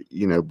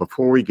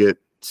before we get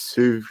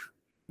to,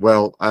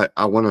 well,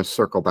 I want to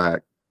circle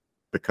back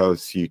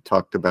because you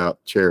talked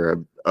about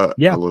Cherub a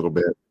little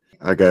bit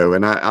ago,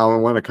 and I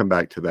want to come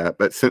back to that.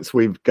 But since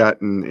we've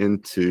gotten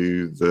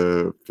into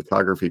the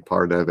photography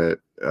part of it,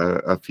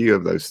 a few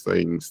of those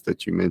things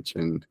that you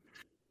mentioned,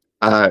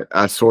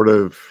 I sort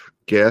of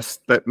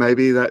guessed that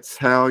maybe that's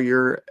how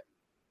you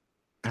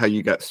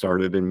got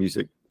started in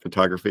music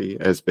photography,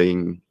 as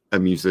being a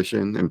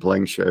musician and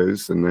playing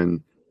shows, and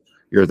then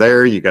you're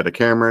there, you got a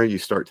camera, you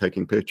start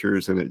taking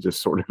pictures, and it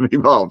just sort of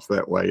evolves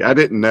that way. I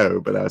didn't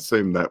know, but I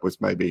assumed that was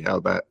maybe how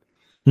that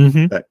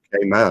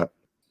came up.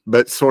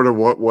 But sort of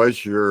what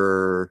was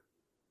your,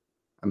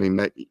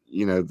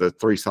 the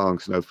 3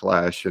 songs, No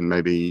Flash, and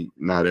maybe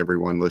not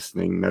everyone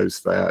listening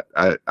knows that.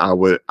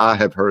 I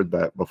have heard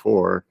that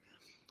before.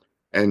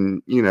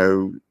 And,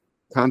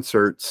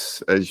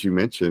 concerts, as you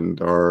mentioned,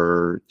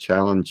 are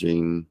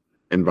challenging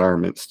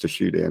environments to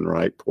shoot in,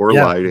 right? Poor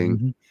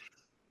lighting,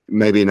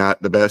 maybe not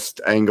the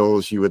best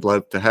angles you would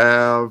love to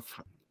have.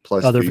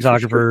 Plus other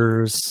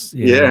photographers,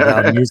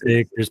 loud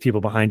music. There's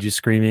people behind you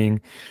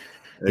screaming.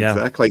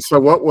 Exactly. So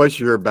what was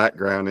your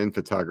background in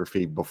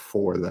photography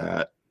before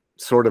that?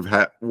 Sort of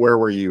where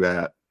were you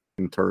at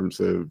in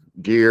terms of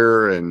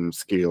gear and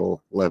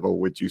skill level,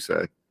 would you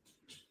say?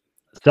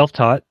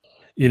 Self-taught.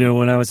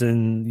 When I was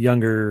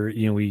younger,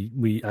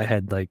 I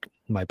had like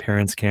my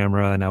parents'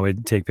 camera, and I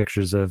would take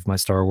pictures of my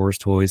Star Wars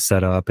toys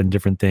set up and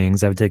different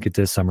things. I would take it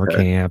to summer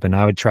camp, and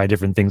I would try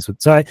different things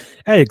with. So I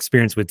had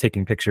experience with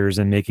taking pictures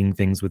and making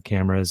things with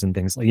cameras and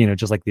things,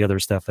 just like the other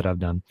stuff that I've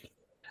done.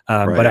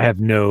 But I have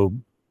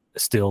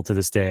still to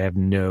this day, I have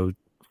no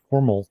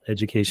formal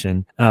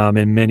education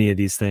in many of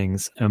these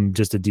things. I'm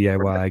just a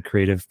DIY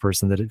creative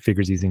person that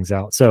figures these things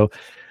out. So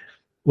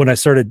when I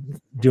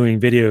started doing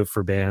video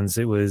for bands,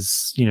 it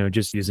was,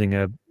 just using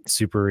a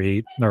Super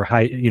 8 or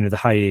high, the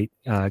high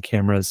 8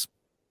 cameras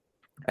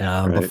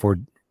before,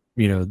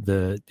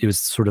 it was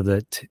sort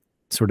of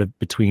sort of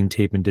between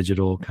tape and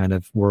digital kind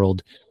of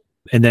world.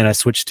 And then I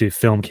switched to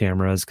film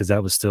cameras because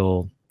that was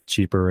still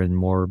cheaper and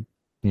more,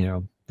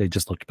 they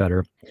just looked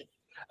better.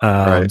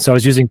 So I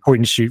was using point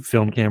and shoot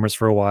film cameras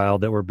for a while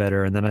that were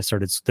better. And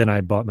then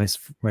I bought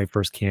my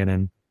first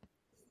Canon,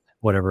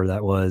 whatever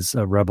that was,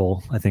 a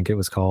Rebel, I think it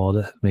was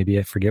called. Maybe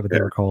I forget what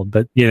they were called,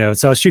 but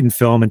so I was shooting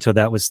film until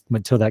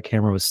that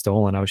camera was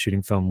stolen. I was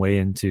shooting film way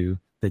into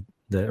the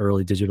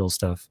early digital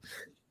stuff.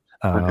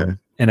 And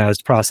I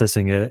was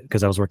processing it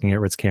because I was working at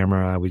Ritz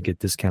Camera. I would get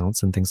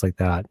discounts and things like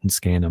that and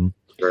scan them.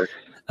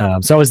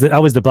 So I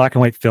was the black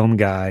and white film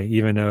guy,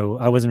 even though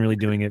I wasn't really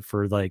doing it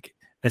for like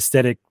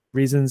aesthetic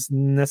reasons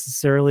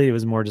necessarily. It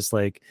was more just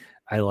like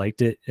I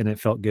liked it and it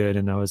felt good,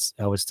 and I was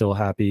still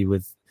happy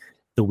with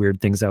the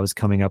weird things I was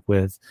coming up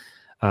with.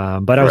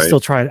 But I was still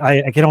trying.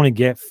 I could only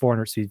get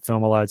 400 speed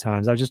film a lot of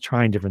times. I was just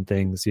trying different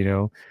things,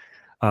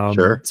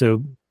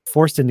 So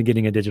forced into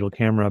getting a digital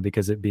camera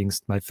because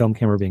my film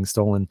camera being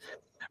stolen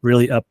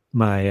really upped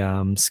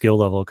my skill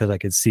level because I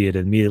could see it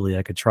immediately.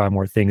 I could try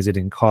more things. It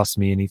didn't cost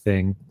me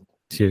anything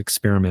to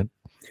experiment.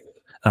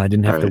 I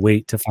didn't have to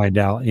wait to find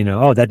out,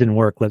 oh, that didn't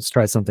work. Let's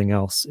try something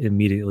else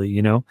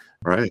immediately,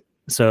 Right.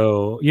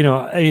 So,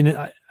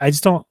 I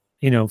just don't,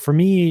 for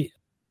me,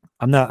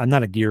 I'm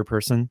not a gear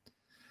person.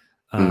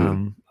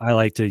 I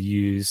like to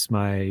use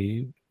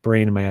my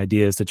brain and my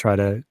ideas to try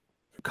to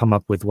come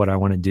up with what I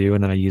want to do.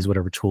 And then I use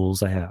whatever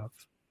tools I have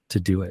to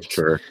do it.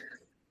 Sure.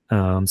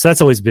 So that's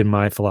always been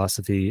my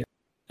philosophy.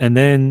 And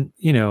then,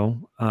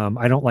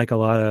 I don't like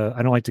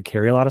to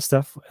carry a lot of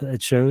stuff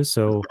at shows.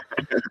 So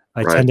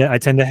I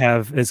tend to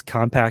have as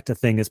compact a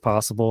thing as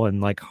possible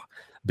and like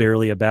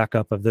barely a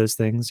backup of those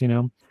things,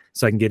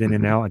 so I can get in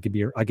and out. I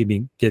could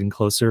be getting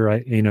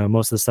closer.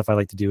 Most of the stuff I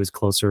like to do is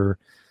closer.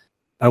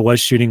 I was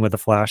shooting with a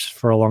flash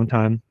for a long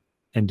time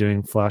and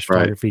doing flash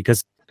photography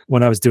because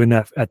when I was doing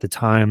that at the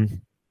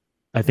time,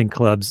 I think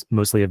clubs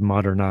mostly have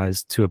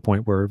modernized to a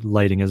point where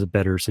lighting is a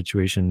better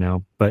situation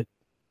now. But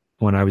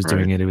when I was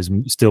doing it, it was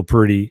still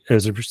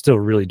still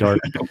really dark.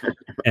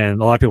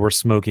 And a lot of people were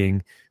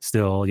smoking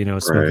still,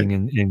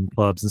 smoking in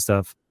clubs and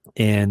stuff.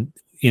 And,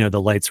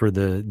 the lights were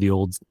the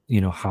old,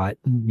 hot,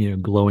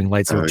 glowing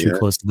lights that were too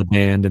close to the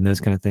band and those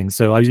kind of things.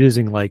 So I was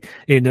using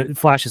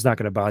flash is not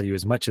going to bother you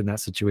as much in that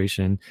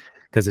situation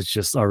because it's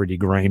just already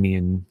grimy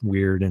and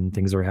weird and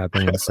things are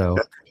happening. So,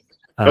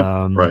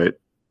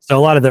 so a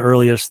lot of the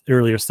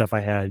earlier stuff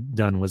I had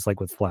done was like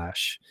with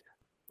flash,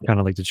 kind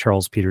of like the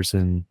Charles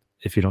Peterson.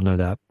 If you don't know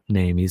that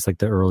name, he's like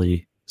the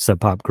early sub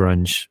pop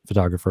grunge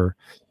photographer.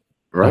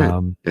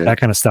 That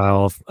kind of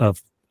style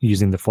of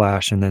using the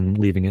flash and then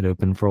leaving it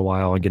open for a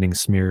while and getting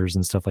smears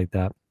and stuff like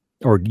that,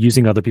 or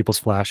using other people's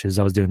flashes.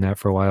 I was doing that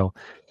for a while.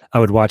 I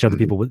would watch other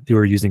people who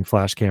were using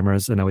flash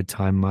cameras, and I would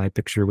time my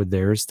picture with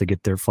theirs to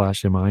get their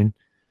flash in mine.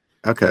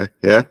 Okay.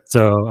 Yeah.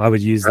 So I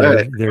would use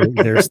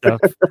their stuff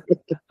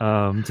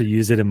to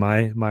use it in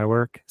my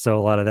work. So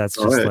a lot of that's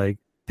just like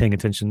paying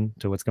attention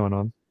to what's going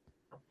on.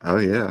 Oh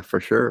yeah,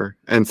 for sure.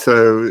 And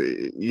so,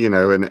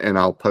 and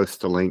I'll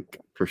post a link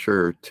for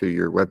sure to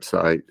your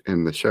website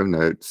in the show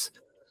notes.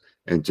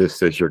 And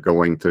just as you're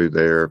going through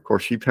there, of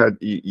course,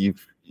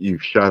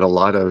 you've shot a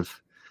lot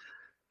of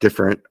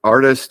different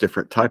artists,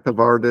 different type of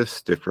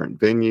artists, different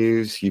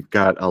venues. You've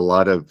got a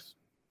lot of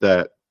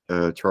that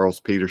Charles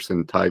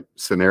Peterson type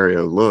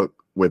scenario look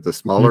with the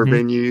smaller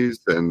venues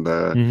and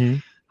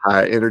the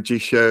high energy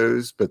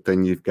shows. But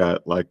then you've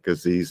got like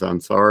Aziz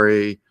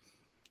Ansari,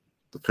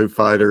 the Foo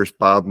Fighters,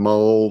 Bob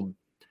Mould,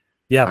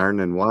 Iron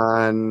and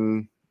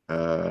Wine,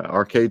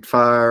 Arcade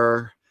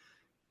Fire,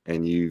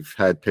 and you've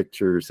had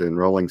pictures in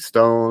Rolling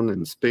Stone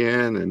and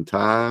Spin and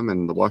Time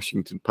and the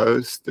Washington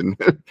Post, and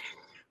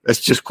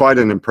that's just quite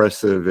an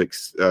impressive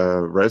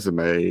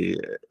resume,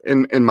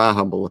 in my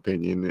humble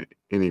opinion,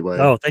 anyway.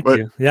 Oh, thank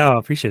you. Yeah, I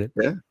appreciate it.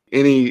 Yeah.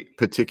 Any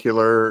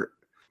particular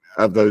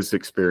of those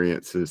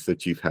experiences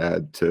that you've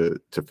had to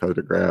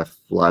photograph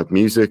live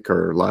music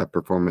or live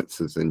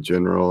performances in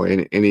general,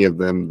 any of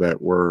them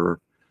that were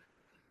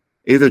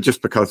either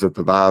just because of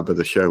the vibe of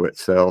the show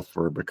itself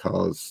or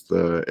because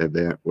the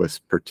event was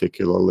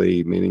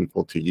particularly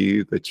meaningful to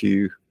you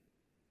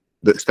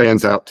that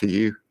stands out to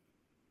you?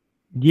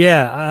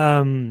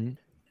 Yeah.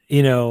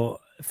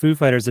 Foo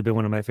Fighters have been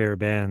one of my favorite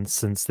bands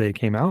since they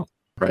came out.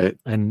 Right.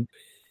 And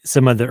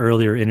some of the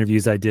earlier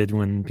interviews I did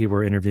when people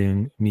were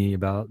interviewing me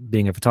about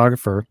being a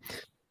photographer,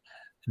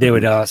 they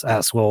would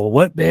ask, well,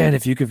 what band,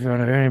 if you could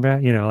find any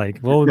band, like,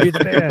 what would be the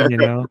band,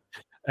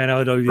 And I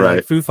would always be like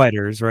Right. Foo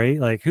Fighters, right?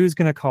 Like, who's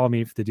gonna call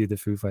me to do the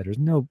Foo Fighters?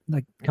 No,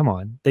 like, come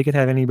on, they could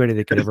have anybody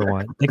they could ever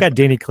want. They got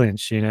Danny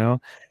Clinch, Right.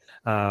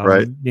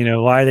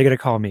 why are they gonna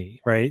call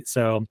me, right?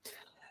 So,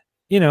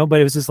 but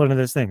it was just one of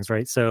those things,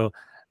 right? So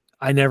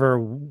I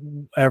never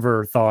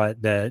ever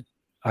thought that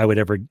I would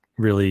ever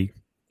really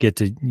get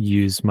to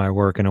use my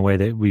work in a way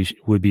that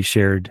would be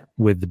shared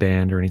with the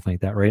band or anything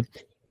like that, right?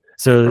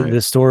 So Right.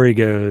 the story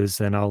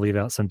goes, and I'll leave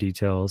out some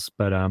details,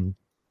 but I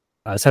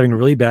was having a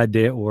really bad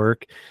day at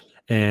work,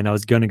 and I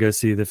was going to go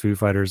see the Foo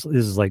Fighters.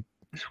 This is like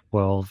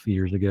 12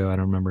 years ago. I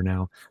don't remember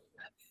now.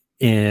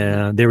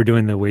 And they were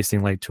doing the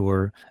Wasting Light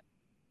tour.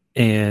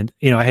 And,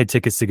 I had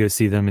tickets to go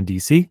see them in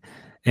DC,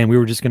 and we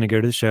were just going to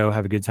go to the show,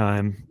 have a good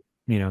time.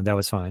 That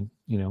was fine,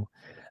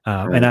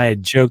 and I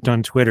had joked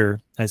on Twitter.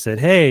 I said,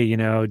 hey,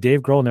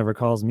 Dave Grohl never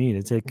calls me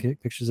to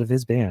take pictures of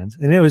his band.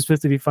 And it was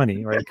supposed to be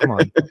funny, right? Come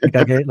on.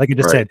 Like I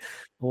just said,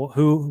 well,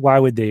 why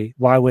would they?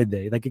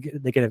 Like,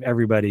 they could have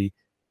everybody,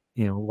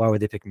 why would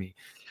they pick me?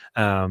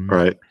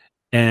 Right.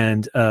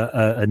 And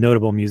a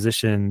notable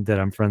musician that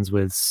I'm friends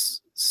with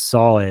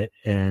saw it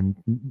and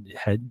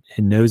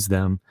knows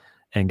them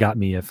and got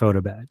me a photo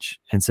badge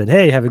and said,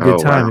 hey, have a good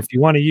time. Wow. If you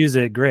want to use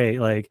it,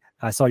 great. Like,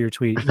 I saw your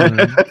tweet.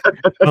 I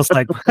was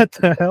like, what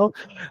the hell?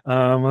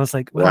 I was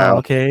like, wow,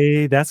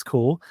 okay, that's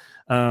cool.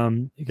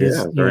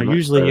 Because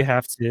usually you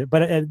have to,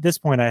 but at this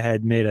point I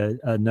had made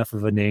enough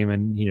of a name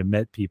and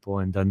met people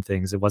and done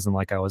things. It wasn't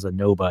like I was a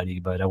nobody,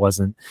 but I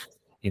wasn't,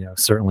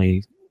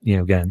 certainly,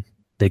 again,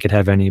 they could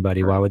have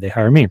anybody. Why would they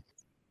hire me?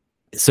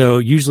 So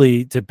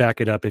usually, to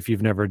back it up, if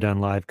you've never done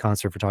live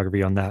concert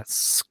photography on that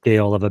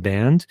scale of a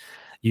band,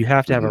 you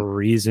have to have a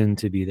reason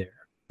to be there.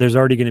 There's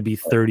already going to be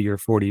 30 or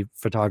 40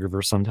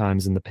 photographers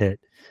sometimes in the pit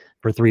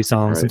for 3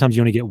 songs. Sometimes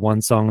you only get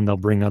 1 song and they'll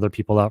bring other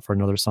people out for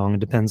another song. It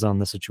depends on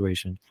the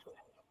situation.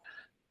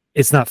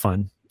 It's not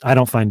fun. I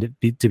don't find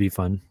it to be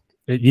fun.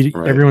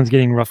 Everyone's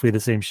getting roughly the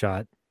same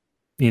shot,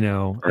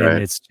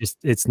 and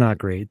it's not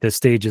great. The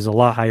stage is a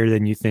lot higher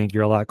than you think.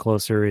 You're a lot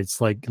closer. It's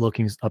like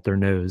looking up their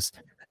nose.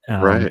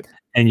 And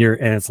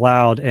it's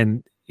loud,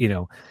 and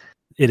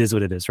it is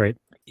what it is, right?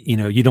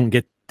 You don't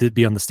get to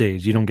be on the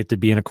stage. You don't get to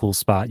be in a cool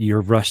spot.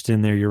 You're rushed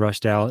in there. You're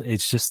rushed out.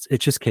 It's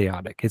just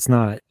chaotic. It's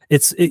not.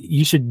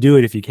 You should do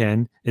it if you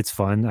can. It's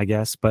fun, I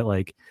guess, but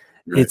like,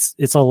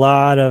 it's a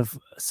lot of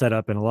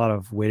setup and a lot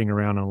of waiting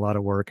around and a lot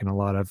of work and a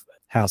lot of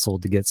hassle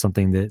to get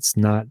something that's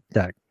not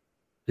that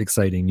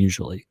exciting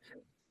usually,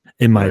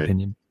 in my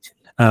opinion.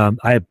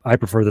 I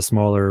prefer the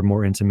smaller,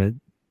 more intimate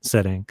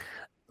setting.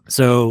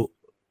 So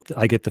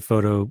I get the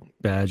photo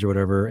badge or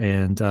whatever,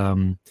 and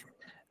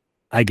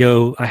I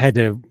had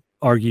to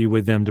argue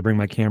with them to bring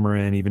my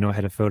camera in, even though I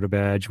had a photo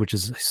badge, which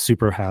is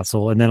super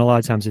hassle. And then a lot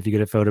of times if you get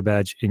a photo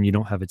badge and you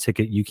don't have a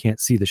ticket, you can't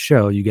see the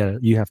show.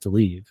 You have to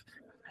leave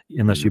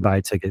unless you buy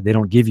a ticket. They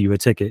don't give you a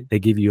ticket. They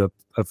give you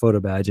a photo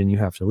badge and you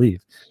have to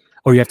leave.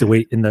 Or you have to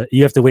wait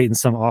in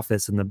some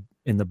office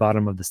in the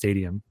bottom of the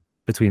stadium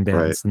between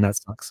bands, and that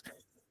sucks.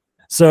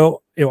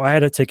 So, I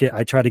had a ticket.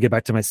 I tried to get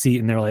back to my seat,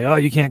 and they were like, "Oh,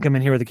 you can't come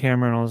in here with the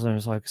camera." And all this. And I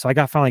was like, so I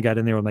finally got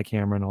in there with my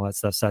camera and all that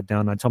stuff. Sat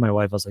down. And I told my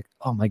wife, I was like,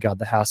 "Oh my god,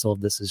 the hassle of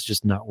this is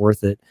just not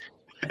worth it."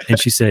 And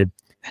she said,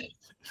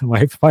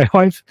 "My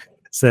wife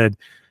said,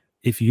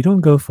 if you don't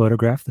go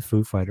photograph the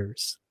Foo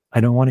Fighters, I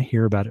don't want to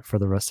hear about it for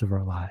the rest of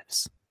our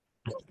lives.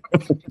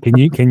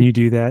 Can you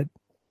do that?"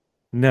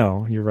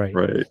 No, you're right.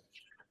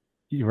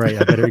 You're right.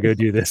 I better go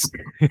do this.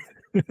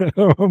 I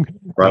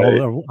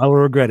will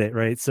regret it.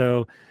 Right.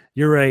 So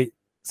you're right.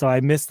 So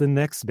I missed the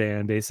next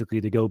band basically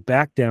to go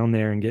back down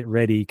there and get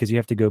ready, because you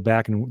have to go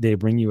back and they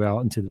bring you out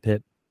into the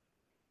pit,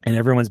 and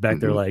everyone's back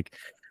there. Like,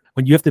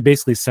 when you have to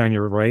basically sign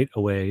your right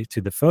away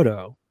to the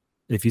photo.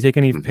 If you take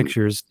any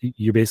pictures,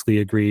 you basically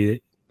agree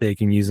that they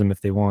can use them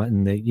if they want.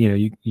 And they,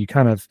 you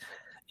kind of,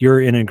 you're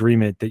in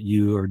agreement that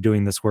you are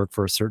doing this work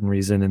for a certain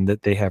reason and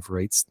that they have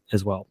rights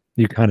as well.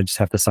 You kind of just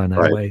have to sign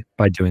that away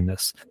by doing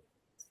this.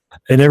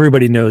 And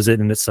everybody knows it,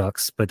 and it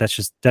sucks, but that's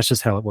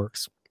just how it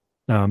works.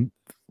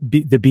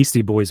 The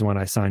Beastie Boys one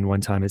I signed one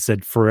time, it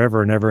said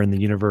forever and ever in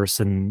the universe,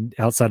 and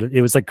outside of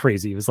it was like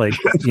crazy. It was like,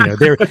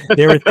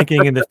 they were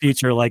thinking in the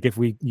future, like if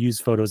we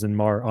use photos on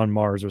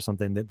Mars or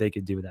something, that they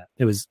could do that.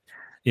 It was,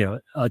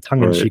 a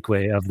tongue-in-cheek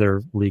way of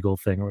their legal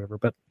thing or whatever.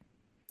 But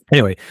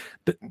anyway,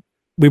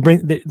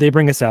 they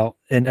bring us out,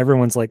 and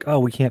everyone's like, "Oh,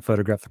 we can't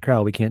photograph the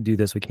crowd. We can't do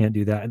this. We can't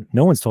do that." And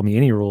no one's told me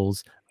any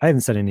rules. I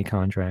haven't signed any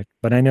contract,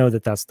 but I know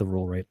that that's the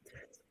rule, right?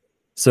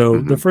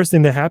 So the first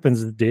thing that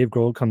happens is Dave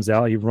Grohl comes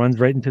out. He runs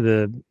right into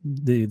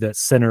the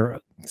center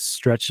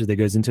stretch that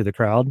goes into the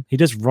crowd. He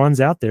just runs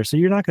out there. So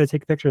you're not going to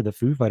take a picture of the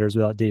Foo Fighters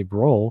without Dave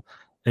Grohl.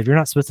 If you're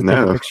not supposed to take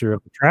a picture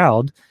of the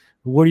crowd,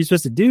 what are you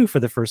supposed to do for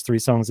the first 3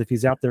 songs if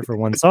he's out there for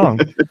 1 song?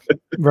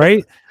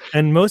 Right?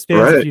 And most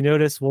bands, if you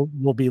notice,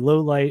 will be low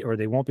light, or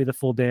they won't be the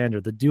full band,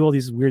 or they do all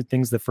these weird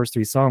things the first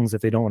 3 songs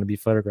if they don't want to be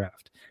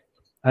photographed.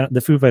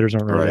 The Foo Fighters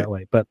aren't really that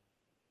way, but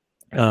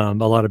a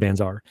lot of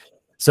bands are.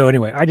 So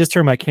anyway, I just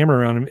turn my camera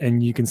around,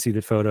 and you can see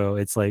the photo.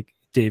 It's like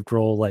Dave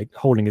Grohl, like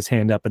holding his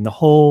hand up, and the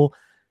whole,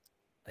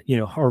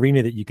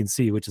 arena that you can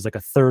see, which is like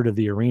a third of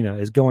the arena,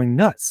 is going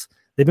nuts.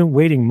 They've been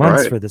waiting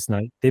months Right. for this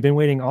night. They've been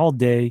waiting all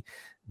day.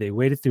 They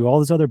waited through all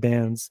these other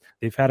bands.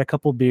 They've had a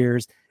couple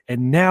beers,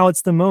 and now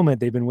it's the moment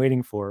they've been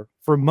waiting for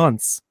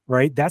months,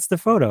 right? That's the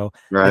photo.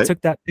 I Right.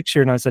 took that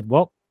picture and I said,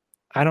 well,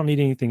 I don't need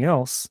anything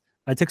else.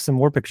 I took some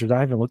more pictures. I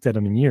haven't looked at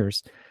them in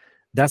years.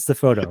 That's the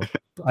photo.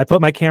 I put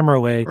my camera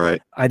away.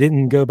 Right. I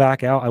didn't go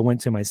back out. I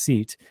went to my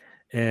seat,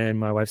 and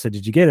my wife said,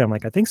 did you get it? I'm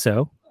like, I think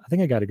so. I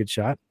think I got a good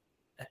shot.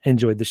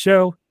 Enjoyed the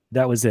show.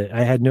 That was it.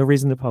 I had no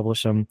reason to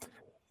publish them.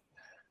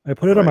 I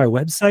put it on Right. my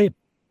website,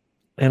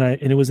 and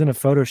it was in a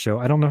photo show.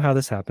 I don't know how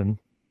this happened.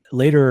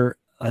 Later,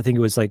 I think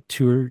it was like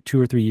two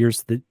or 3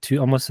 years,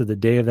 almost to the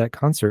day of that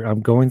concert,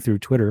 I'm going through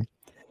Twitter,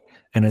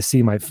 and I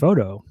see my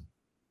photo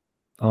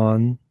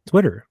on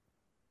Twitter.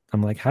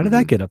 I'm like, how did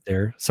that get up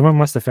there? Someone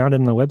must have found it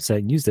on the website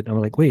and used it. And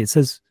I'm like, wait, it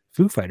says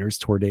Foo Fighters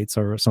tour dates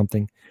or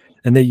something.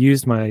 And they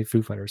used my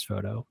Foo Fighters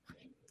photo.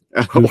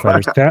 Foo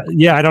Fighters.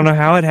 Yeah, I don't know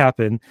how it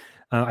happened.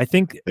 I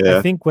think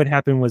what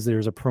happened was there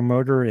was a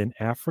promoter in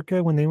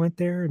Africa when they went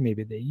there, and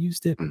maybe they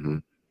used it. Mm-hmm.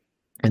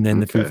 And then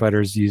the Foo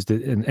Fighters used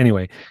it. And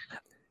anyway,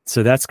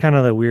 so that's kind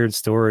of the weird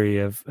story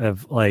of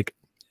like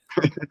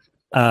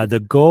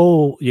the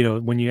goal,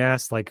 when you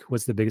asked like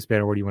what's the biggest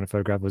band or what do you want to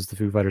photograph, was the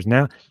Foo Fighters.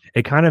 Now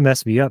it kind of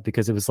messed me up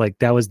because it was like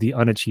that was the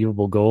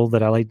unachievable goal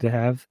that I like to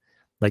have.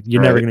 Like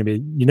you're never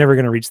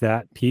gonna reach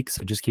that peak,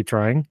 so just keep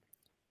trying.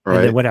 Right.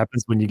 And then what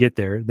happens when you get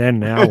there? Then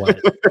now what?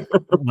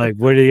 Like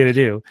what are you gonna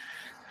do?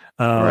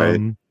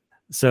 Right.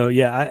 So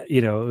yeah,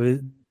 it was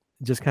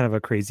just kind of a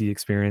crazy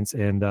experience,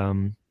 and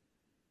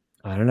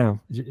I don't know,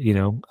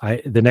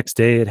 the next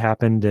day it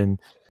happened, and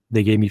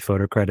they gave me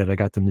photo credit. I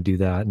got them to do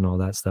that and all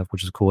that stuff,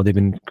 which is cool. They've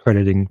been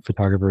crediting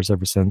photographers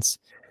ever since.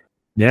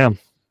 Yeah.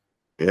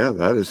 Yeah,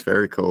 that is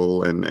very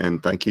cool.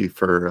 And thank you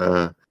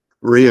for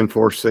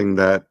reinforcing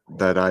that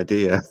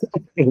idea.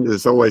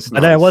 It's always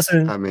nice. And I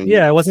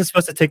wasn't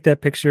supposed to take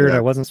that picture, and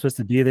I wasn't supposed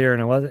to be there,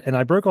 and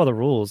I broke all the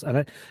rules.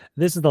 And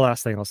this is the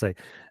last thing I'll say.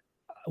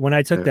 When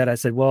I took that, I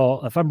said, well,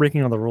 if I'm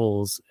breaking all the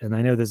rules, and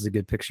I know this is a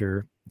good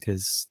picture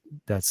because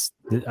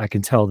I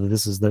can tell that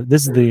this is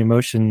the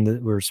emotion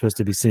that we're supposed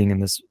to be seeing in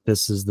this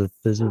is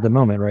the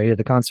moment, right, at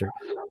the concert,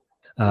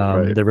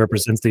 that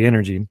represents the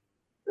energy.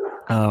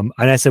 And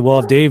I said, well,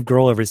 if Dave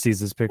Grohl ever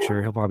sees this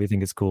picture, he'll probably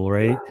think it's cool,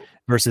 right?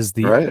 Versus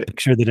the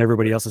picture that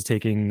everybody else is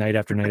taking night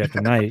after night after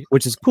night,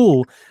 which is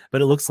cool,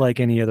 but it looks like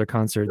any other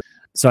concert.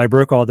 So I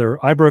broke all their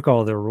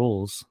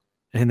rules,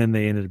 and then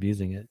they ended up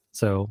using it.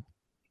 So.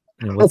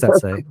 What's that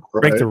say?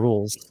 Break the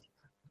rules.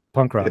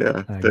 Punk rock.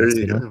 Yeah, there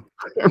you go.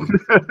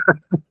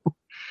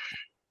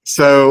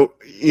 So,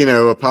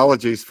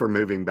 apologies for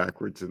moving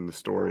backwards in the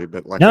story,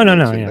 but like I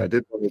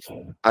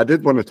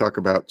did want to talk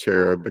about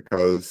Cherub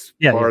because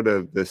part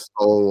of this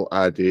whole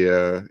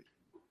idea,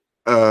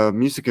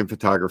 music and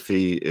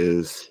photography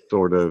is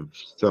sort of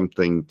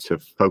something to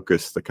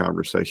focus the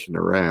conversation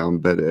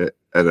around, but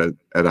at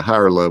a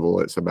higher level,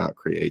 it's about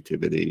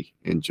creativity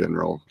in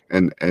general,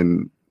 and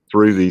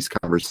through these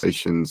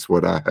conversations,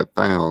 what I have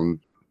found,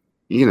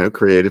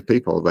 creative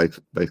people,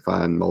 they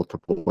find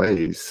multiple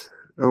ways.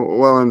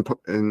 Well,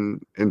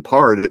 in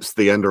part, it's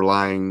the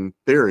underlying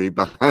theory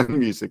behind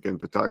music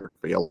and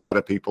photography. A lot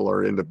of people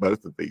are into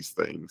both of these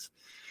things.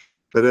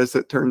 But as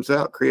it turns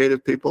out,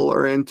 creative people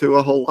are into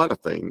a whole lot of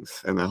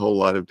things and a whole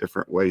lot of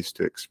different ways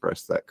to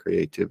express that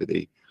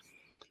creativity.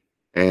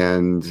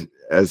 And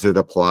as it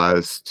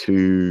applies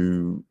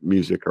to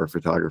music or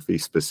photography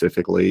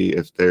specifically,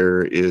 if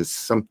there is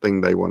something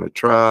they want to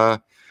try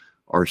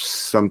or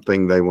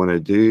something they want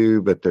to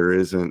do, but there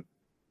isn't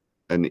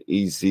an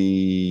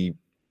easy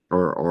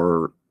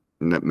or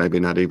maybe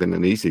not even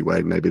an easy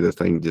way, maybe the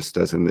thing just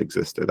doesn't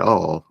exist at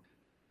all,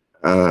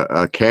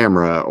 a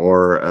camera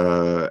or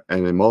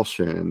an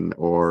emulsion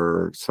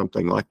or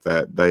something like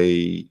that,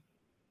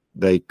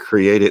 they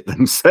create it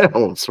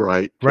themselves,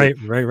 right?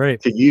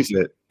 Right. To use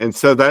it. And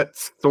so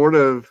that's sort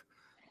of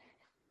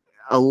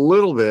a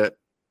little bit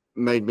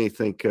made me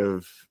think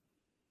of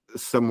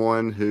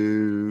someone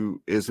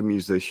who is a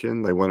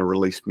musician. They want to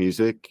release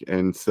music.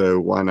 And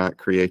so why not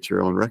create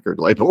your own record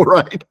label,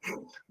 right?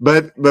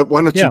 But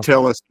why don't you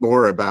tell us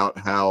more about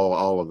how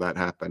all of that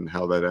happened,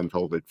 how that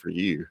unfolded for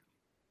you?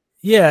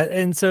 Yeah.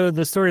 And so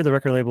the story of the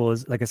record label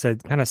is, like I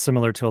said, kind of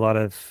similar to a lot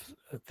of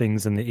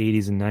things in the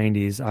 80s and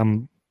 90s.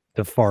 I'm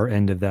the far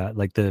end of that,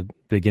 like the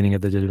beginning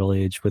of the digital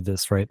age with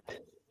this, right?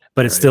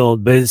 But it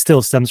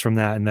still stems from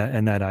that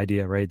and that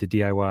idea, right? The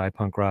DIY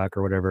punk rock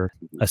or whatever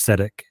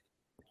aesthetic.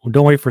 Well,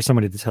 don't wait for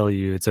somebody to tell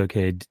you it's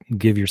okay.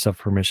 Give yourself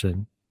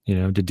permission,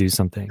 to do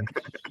something.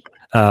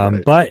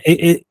 But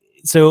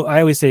so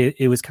I always say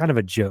it was kind of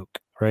a joke,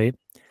 right?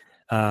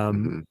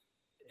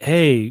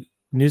 Hey,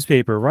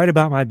 newspaper, write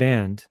about my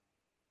band.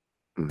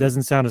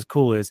 Doesn't sound as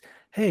cool as,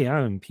 hey,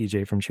 I'm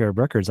PJ from Cherub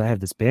Records. I have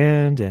this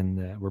band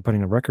and we're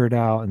putting a record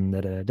out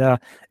and da.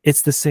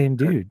 It's the same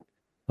dude.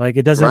 Like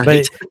it doesn't,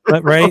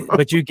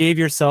 but you gave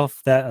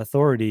yourself that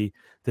authority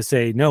to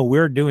say, no,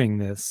 we're doing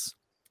this.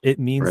 It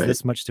means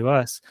this much to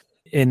us.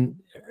 And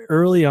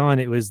early on,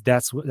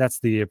 that's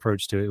the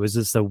approach to it. It was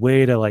just a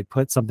way to like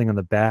put something on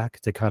the back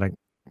to kind of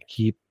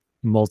keep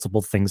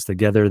multiple things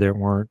together that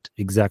weren't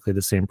exactly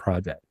the same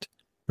project,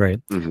 right?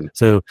 Mm-hmm.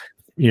 So,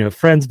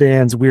 friends,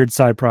 bands, weird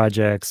side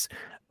projects,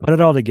 put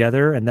it all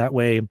together, and that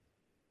way,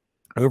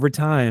 over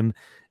time,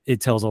 it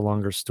tells a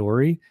longer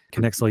story,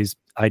 connects all these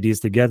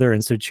ideas together.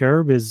 And so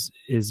Cherub is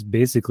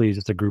basically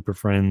just a group of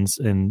friends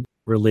and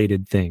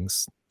related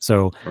things.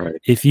 So Right.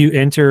 if you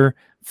enter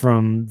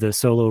from the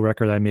solo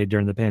record I made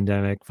during the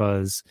pandemic,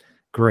 Fuzz,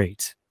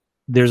 great.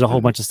 There's a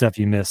whole bunch of stuff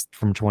you missed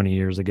from 20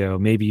 years ago.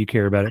 Maybe you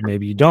care about it,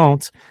 maybe you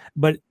don't,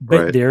 but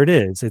Right. there it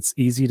is. It's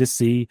easy to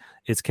see.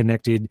 It's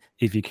connected.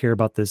 If you care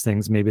about those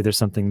things, maybe there's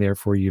something there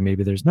for you.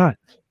 Maybe there's not.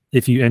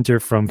 If you enter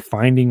from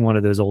finding one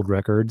of those old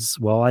records,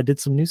 well, I did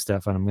some new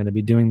stuff and I'm going to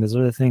be doing those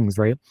other things,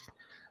 right?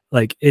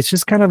 Like, it's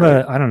just kind of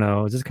I don't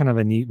know, it's just kind of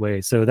a neat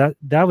way. So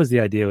that was the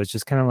idea. It was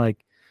just kind of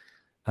like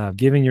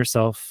giving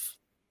yourself,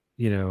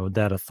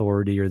 that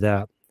authority or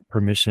that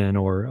permission,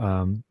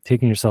 or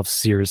taking yourself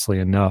seriously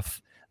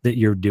enough that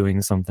you're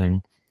doing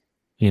something,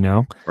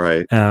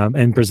 Right.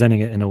 And presenting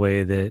it in a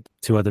way that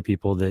to other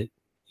people that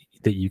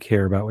you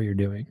care about what you're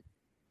doing.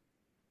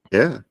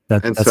 Yeah.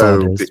 That's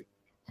all it is.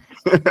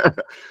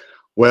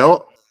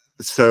 Well,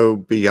 so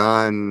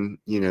beyond,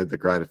 the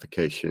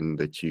gratification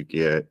that you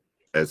get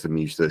as a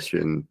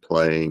musician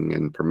playing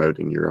and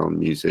promoting your own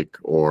music,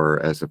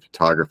 or as a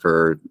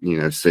photographer,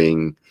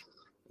 seeing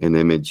an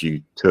image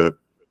you took,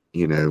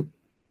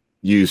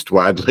 used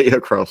widely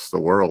across the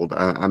world.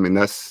 I mean,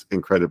 that's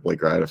incredibly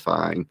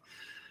gratifying.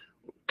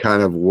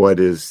 Kind of what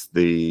is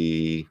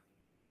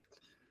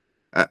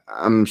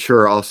I'm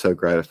sure also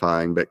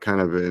gratifying, but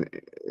kind of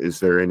is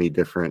there any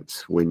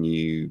difference when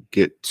you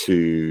get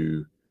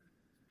to,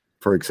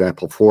 for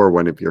example, for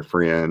one of your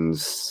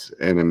friends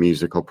in a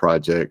musical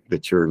project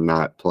that you're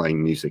not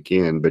playing music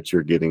in, but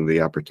you're getting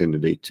the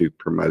opportunity to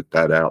promote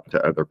that out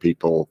to other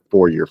people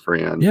for your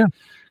friend? Yeah.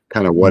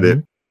 Kind of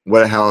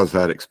how is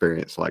that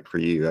experience like for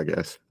you, I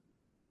guess?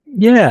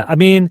 Yeah. I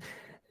mean,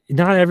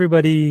 not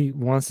everybody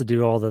wants to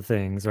do all the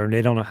things, or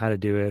they don't know how to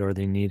do it, or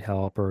they need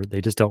help, or they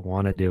just don't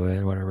want to do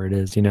it, whatever it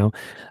is,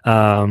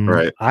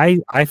 Right.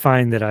 I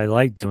find that I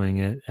like doing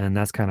it, and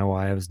that's kind of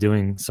why I was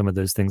doing some of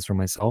those things for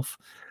myself.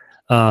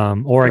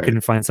 Or I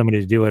couldn't find somebody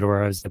to do it,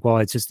 or I was like, well,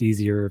 it's just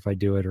easier if I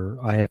do it, or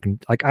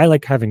I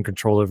like having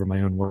control over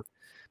my own work.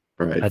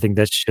 Right. I think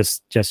that's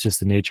just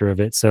the nature of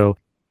it. So,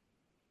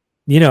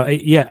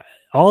 yeah,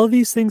 all of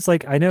these things,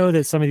 like, I know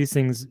that some of these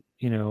things,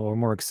 are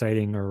more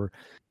exciting, or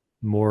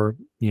more,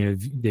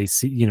 they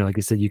see, like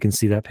I said, you can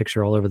see that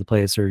picture all over the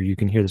place, or you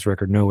can hear this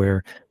record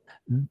nowhere.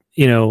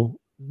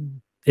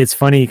 It's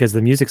funny because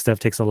the music stuff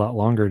takes a lot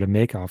longer to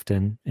make.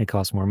 Often it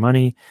costs more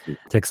money,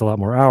 takes a lot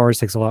more hours,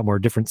 takes a lot more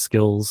different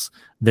skills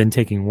than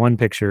taking one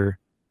picture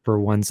for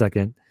 1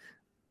 second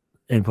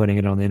and putting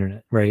it on the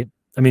internet, right?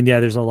 I mean,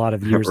 yeah, there's a lot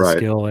of years of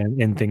skill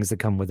and things that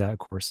come with that, of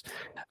course.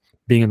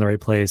 Being in the right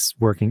place,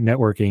 working,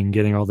 networking,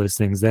 getting all those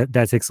things, that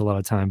takes a lot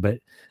of time, but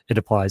it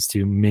applies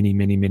to many,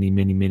 many, many,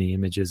 many, many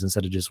images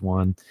instead of just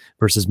one,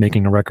 versus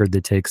making a record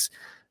that takes,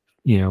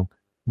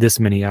 this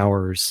many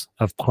hours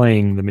of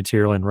playing the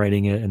material and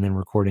writing it and then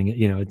recording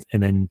it,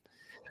 and then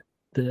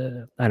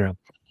I don't know.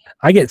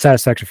 I get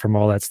satisfaction from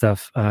all that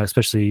stuff,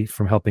 especially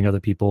from helping other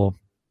people.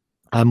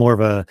 I'm more of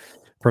a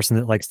person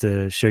that likes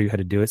to show you how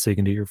to do it so you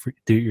can do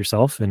it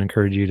yourself, and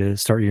encourage you to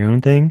start your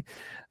own thing.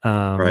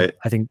 I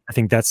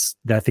think that's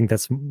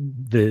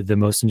the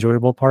most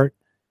enjoyable part.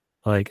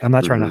 Like, I'm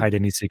not trying to hide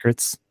any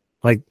secrets.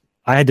 Like,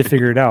 I had to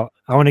figure it out.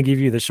 I want to give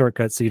you the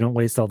shortcut so you don't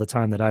waste all the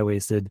time that I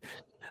wasted.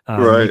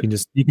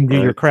 You can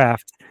do your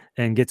craft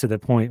and get to the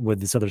point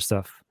with this other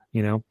stuff,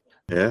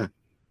 Yeah.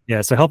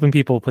 So helping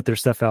people put their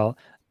stuff out,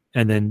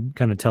 and then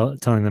kind of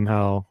telling them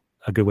how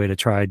a good way to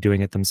try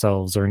doing it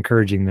themselves, or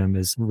encouraging them,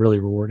 is really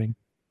rewarding.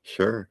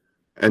 Sure.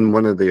 And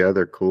one of the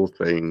other cool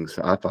things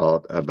I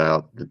thought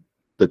about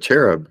the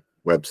Cherub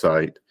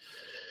website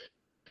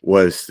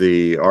was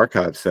the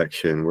archive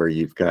section, where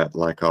you've got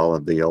like all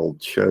of the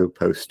old show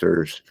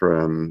posters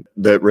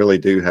that really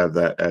do have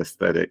that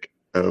aesthetic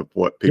of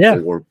what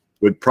people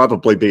would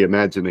probably be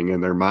imagining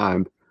in their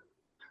mind.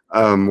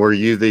 Were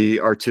you the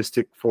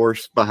artistic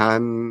force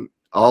behind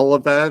all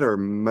of that, or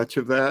much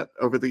of that,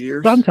 over the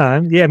years?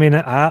 Sometimes, yeah. I mean,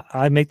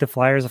 I make the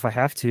flyers if I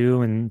have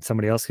to, and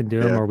somebody else can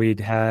do them, or we'd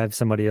have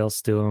somebody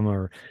else do them,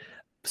 or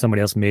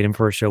somebody else made them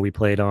for a show we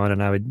played on,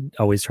 and I would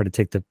always try to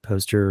take the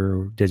poster,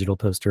 or digital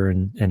poster,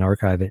 and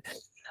archive it.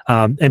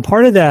 And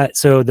part of that,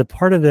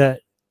 part of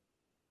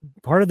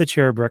the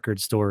Cherub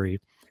record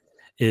story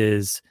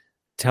is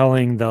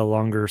telling the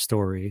longer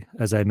story,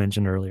 as I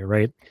mentioned earlier,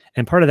 right?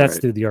 And part of that's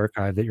through the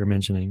archive that you're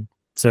mentioning.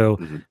 So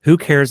who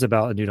cares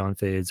about A Nude on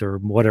Fades or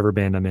whatever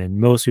band I'm in?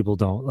 Most people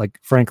don't. Like,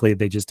 frankly,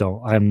 they just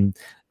don't. I'm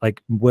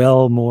like,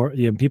 well, more,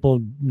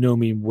 people know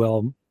me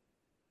well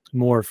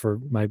more for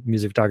my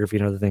music photography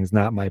and other things,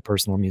 not my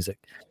personal music.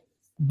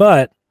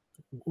 But,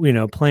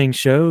 playing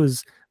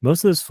shows,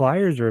 most of those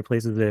flyers are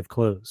places that have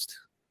closed.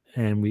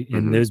 And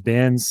and those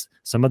bands,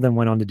 some of them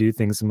went on to do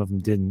things, some of them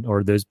didn't,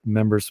 or those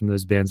members from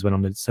those bands went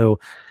on to. So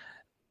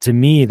to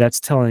me,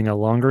 that's telling a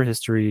longer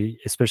history,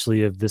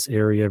 especially of this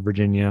area of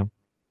Virginia,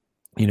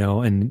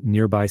 and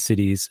nearby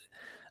cities,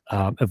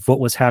 of what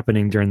was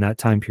happening during that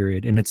time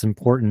period, and it's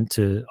important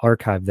to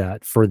archive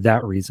that for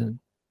that reason,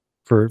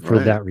 for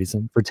that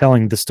reason, for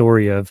telling the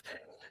story of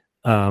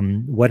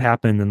what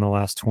happened in the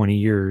last 20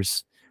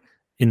 years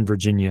in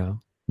Virginia,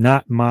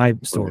 not my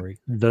story,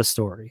 the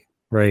story,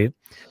 right?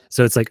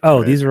 So it's like,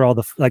 oh, these are all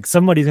the, like,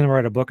 somebody's going to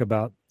write a book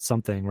about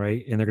something,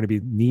 right? And they're going to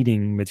be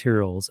needing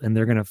materials, and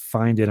they're going to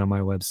find it on my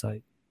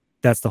website.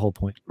 That's the whole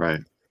point.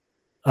 Right.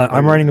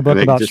 I'm writing a book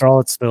about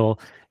Charlottesville.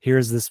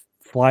 Here's this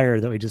flyer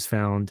that we just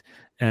found,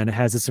 and it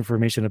has this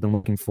information I've been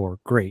looking for.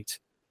 Great.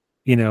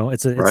 You know,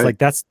 it's like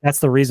that's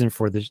the reason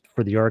for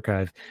the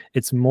archive.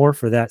 It's more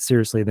for that,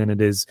 seriously, than it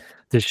is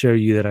to show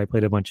you that I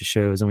played a bunch of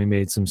shows and we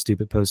made some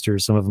stupid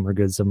posters. Some of them are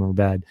good, some of them are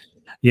bad.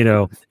 You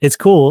know, it's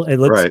cool. It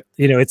looks,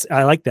 you know,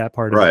 I like that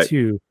part of it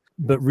too.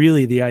 But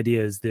really, the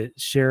idea is that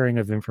sharing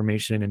of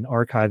information and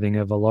archiving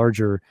of a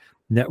larger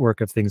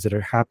network of things that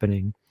are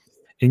happening.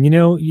 And, you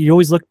know, you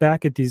always look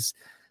back at these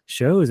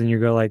shows and you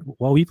go like,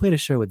 well, we played a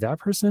show with that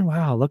person.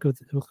 Wow, look who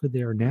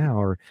they are now.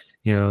 Or,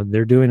 you know,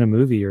 they're doing a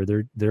movie, or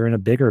they're in a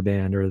bigger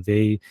band, or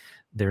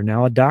they're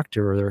now a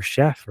doctor, or they're a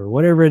chef, or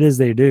whatever it is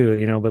they do,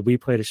 you know, but we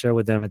played a show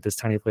with them at this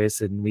tiny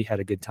place and we had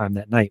a good time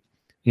that night,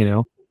 you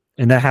know.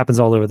 And that happens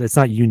all over. It's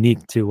not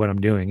unique to what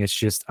I'm doing. It's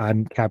just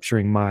I'm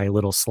capturing my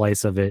little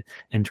slice of it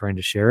and trying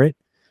to share it.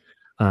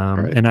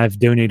 And I've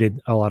donated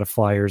a lot of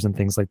flyers and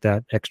things like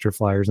that, extra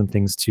flyers and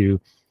things to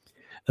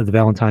the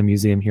Valentine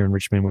Museum here in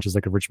Richmond, which is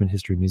like a Richmond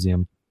history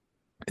museum,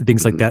 and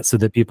things like that, so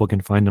that people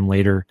can find them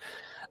later.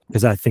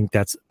 Because I think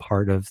that's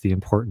part of the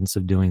importance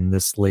of doing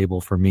this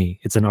label for me.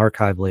 It's an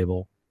archive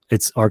label.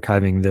 It's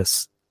archiving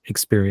this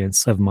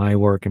experience of my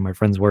work and my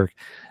friend's work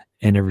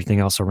and everything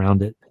else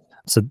around it.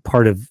 So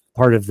part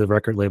of the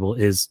record label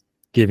is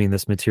giving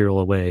this material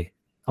away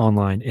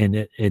online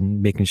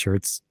and making sure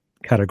it's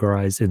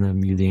categorized in a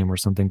museum or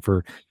something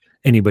for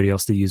anybody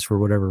else to use for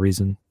whatever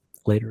reason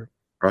later.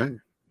 Right.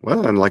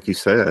 Well, and like you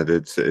said,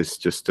 it's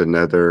just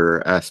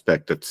another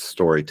aspect of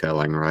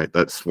storytelling, right?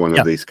 That's one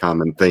of these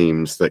common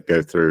themes that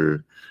go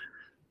through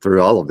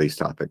all of these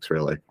topics,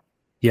 really.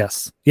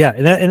 Yes. Yeah.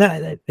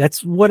 And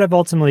that's what I've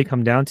ultimately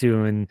come down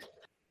to. And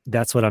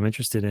that's what I'm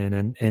interested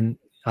in. And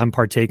I'm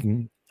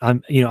partaking.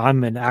 I'm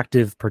an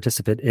active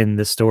participant in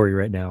this story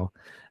right now,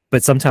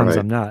 but sometimes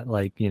I'm not.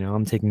 Like, you know,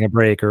 I'm taking a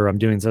break or I'm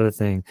doing this other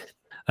thing.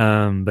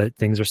 But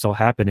things are still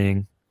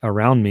happening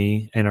around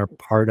me and are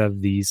part of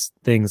these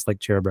things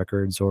like Cherub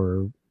Records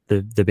or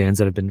the bands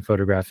that I've been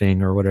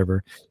photographing or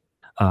whatever.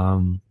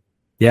 And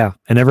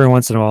every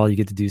once in a while you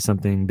get to do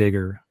something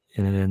bigger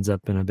and it ends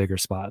up in a bigger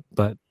spot,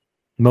 but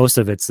most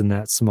of it's in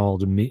that small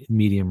to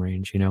medium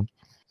range, you know?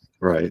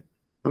 Right.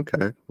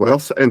 Okay.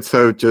 Well, and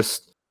so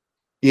just,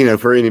 you know,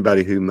 for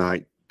anybody who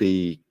might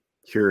be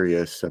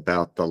curious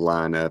about the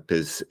lineup,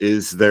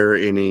 is there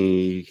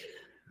any,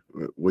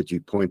 would you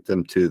point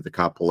them to the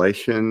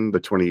compilation, the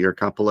 20-year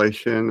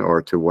compilation,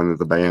 or to one of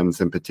the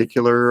bands in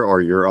particular,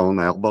 or your own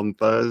album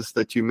Fuzz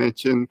that you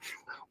mentioned?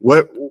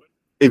 What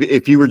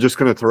if you were just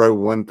going to throw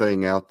one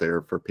thing out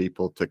there for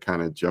people to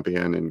kind of jump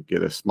in and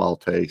get a small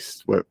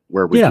taste,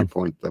 where would you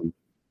point them?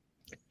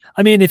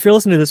 I mean, if you're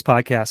listening to this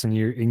podcast and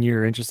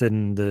you're interested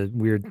in the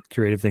weird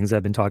creative things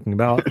I've been talking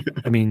about,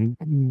 I mean,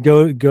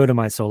 go to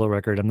my solo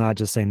record. I'm not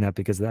just saying that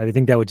because I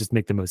think that would just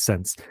make the most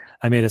sense.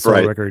 I made a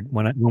solo record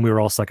when we were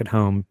all stuck at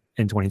home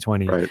in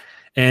 2020,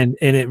 and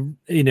it,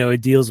 you know,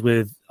 it deals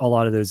with a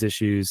lot of those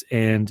issues.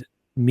 And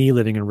me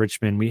living in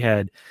Richmond, we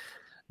had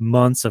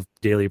months of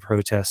daily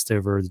protest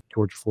over the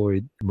George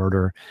Floyd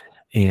murder,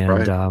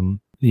 and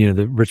you know,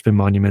 the Richmond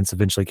monuments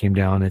eventually came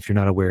down. If you're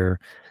not aware,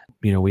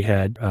 you know, we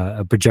had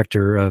a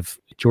projector of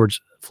George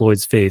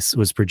Floyd's face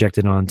was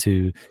projected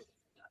onto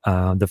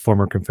the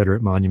former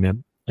Confederate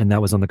monument, and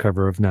that was on the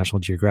cover of National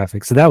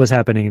Geographic. So that was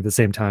happening at the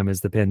same time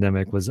as the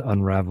pandemic was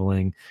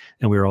unraveling,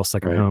 and we were all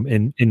stuck at home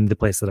in the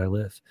place that I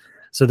live.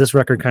 So this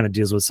record kind of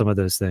deals with some of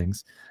those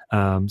things.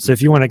 So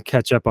if you want to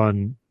catch up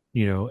on,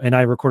 you know, and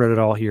I recorded it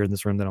all here in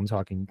this room that I'm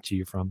talking to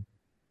you from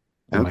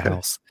in my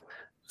house.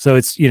 So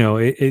it's, you know,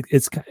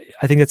 it's,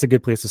 I think that's a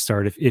good place to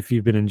start if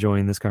you've been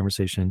enjoying this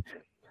conversation.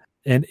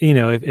 And, you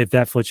know, if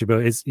that floats your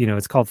boat, it's, you know,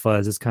 it's called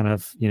Fuzz. It's kind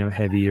of, you know,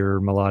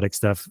 heavier melodic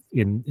stuff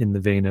in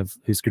the vein of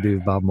Husker Du,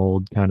 Bob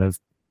Mould, kind of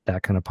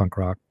that kind of punk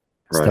rock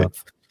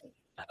stuff.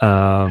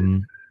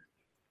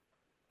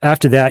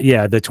 After that,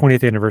 the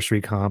 20th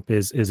anniversary comp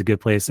is a good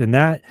place. And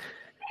that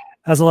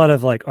has a lot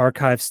of like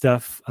archive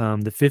stuff.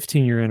 The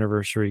 15-year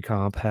anniversary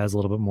comp has a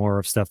little bit more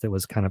of stuff that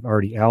was kind of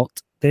already out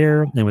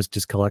there and was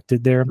just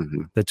collected there.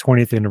 The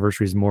 20th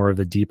anniversary is more of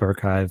a deep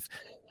archive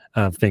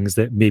of things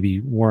that maybe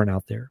weren't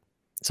out there.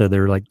 So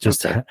they're like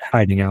just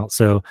hiding out.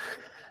 So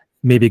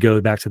maybe go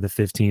back to the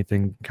 15th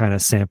and kind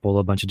of sample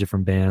a bunch of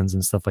different bands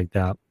and stuff like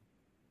that.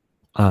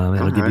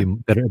 It'll give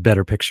you a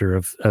better picture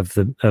of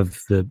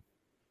the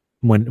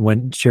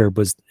when Cherub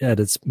was at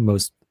its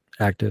most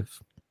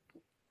active.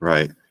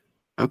 Right.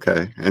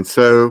 Okay. And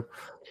so,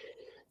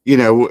 you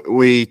know,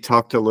 we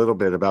talked a little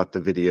bit about the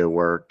video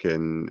work,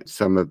 and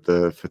some of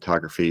the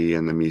photography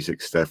and the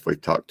music stuff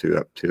we've talked to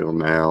up till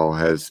now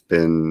has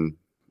been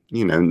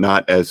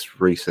not as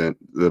recent.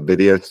 The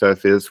video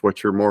stuff is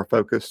what you're more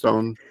focused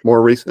on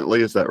more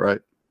recently. Is that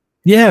right?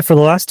 Yeah, for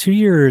the last 2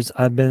 years,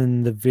 I've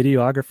been the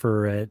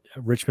videographer at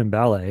Richmond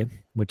Ballet,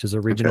 which is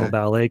a regional Okay.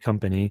 ballet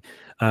company,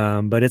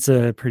 but it's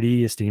a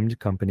pretty esteemed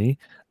company.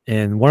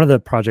 And one of the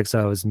projects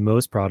I was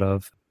most proud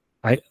of,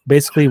 I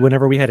basically,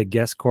 whenever we had a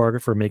guest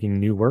choreographer making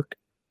new work,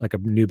 like a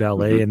new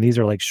ballet, Hmm. and these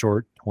are like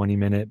short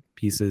 20-minute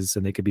pieces,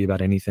 and they could be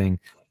about anything,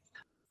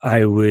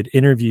 I would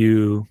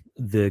interview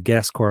the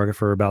guest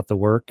choreographer about the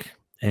work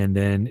and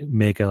then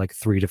make a like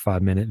 3 to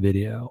 5 minute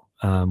video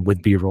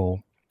with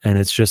B-roll. And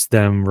it's just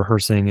them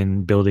rehearsing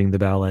and building the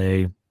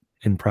ballet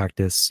in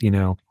practice,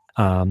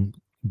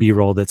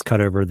 B-roll that's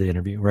cut over the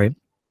interview, right?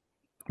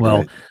 Well,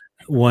 Right.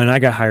 when I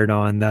got hired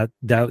on, that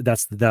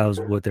was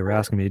what they were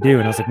asking me to do,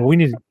 and I was like, well, we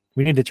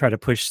need to try to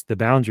push the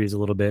boundaries a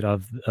little bit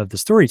of the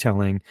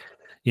storytelling,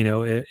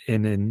 and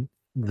in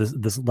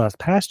this last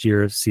past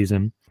year's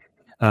season.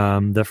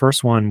 The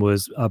first one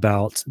was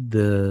about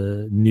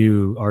the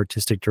new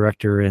artistic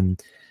director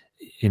and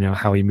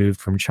how he moved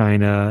from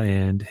China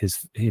and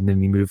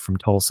then he moved from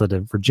Tulsa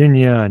to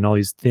Virginia and all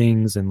these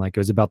things, and like it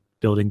was about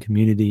building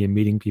community and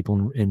meeting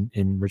people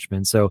in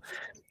Richmond. So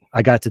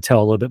I got to tell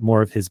a little bit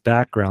more of his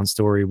background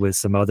story with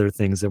some other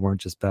things that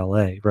weren't just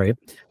ballet, right?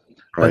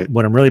 But Right.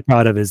 what I'm really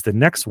proud of is the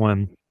next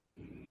one,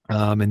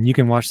 and you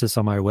can watch this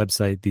on my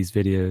website, these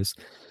videos.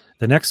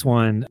 The next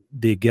one,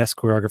 the guest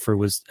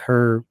choreographer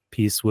her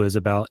piece was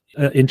about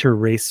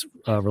inter-race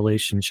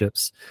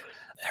relationships.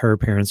 Her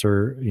parents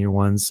are,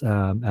 one's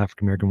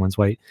African American, one's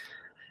white.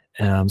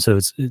 So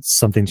it's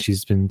something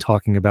she's been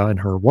talking about in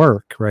her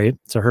work, right?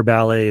 So her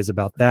ballet is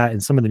about that,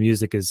 and some of the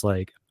music is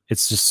like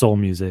it's just soul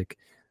music,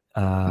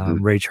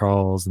 Hmm. Ray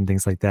Charles and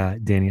things like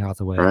that, Danny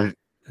Hathaway. Right.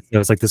 So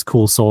it's like this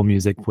cool soul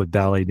music with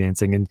ballet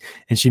dancing, and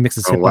she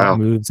mixes Oh, hip hop wow.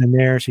 moves in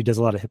there. She does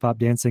a lot of hip hop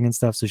dancing and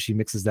stuff, so she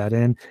mixes that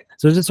in.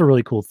 So it's just a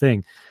really cool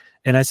thing.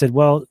 And I said,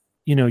 well,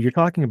 you're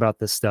talking about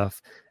this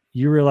stuff.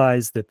 You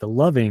realize that the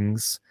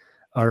Lovings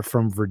are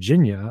from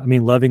Virginia. I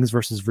mean, Lovings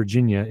versus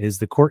Virginia is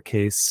the court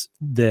case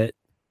that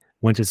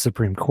went to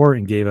Supreme Court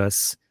and gave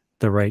us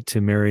the right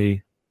to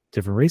marry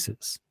different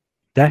races.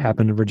 That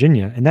happened in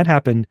Virginia, and that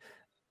happened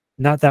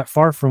not that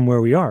far from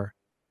where we are,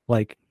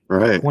 like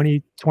Right.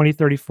 20,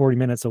 30, 40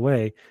 minutes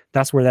away.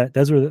 That's where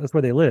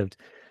they lived.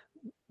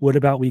 What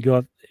about we go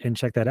up and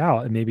check that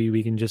out, and maybe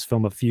we can just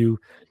film a few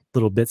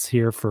little bits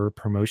here for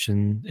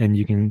promotion, and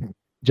you can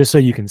just so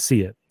you can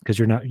see it, because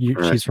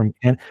Right. she's from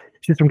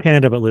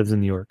Canada but lives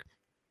in New York.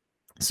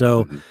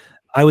 So Hmm.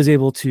 I was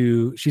able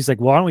to, she's like,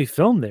 why don't we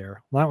film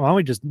there? Why don't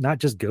we just not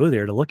just go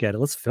there to look at it?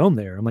 Let's film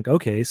there. I'm like,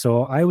 okay.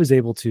 So I was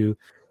able to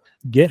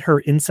get her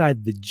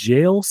inside the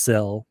jail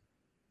cell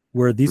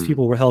where these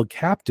people were held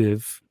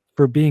captive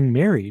for being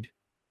married.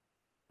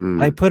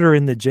 I Mm. put her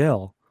in the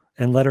jail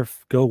and let her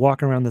go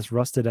walk around this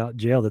rusted out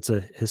jail that's a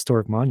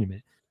historic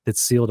monument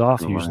that's sealed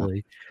off Oh, wow.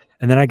 usually.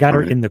 And then I got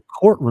her Right. in the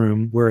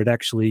courtroom where it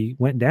actually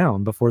went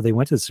down before they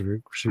went to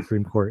the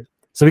Supreme Court.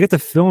 So we get to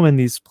film in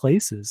these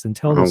places and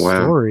tell Oh, this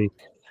wow. story.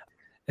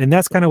 And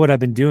that's kind of what I've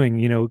been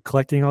doing,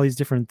 collecting all these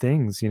different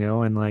things,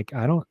 and like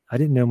I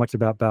didn't know much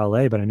about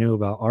ballet, but I knew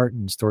about art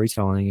and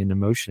storytelling and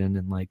emotion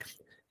and like,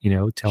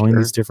 telling Sure.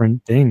 these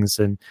different things,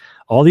 and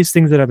all these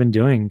things that I've been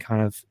doing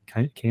kind of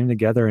came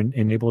together and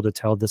able to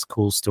tell this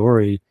cool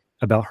story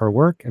about her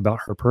work, about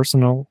her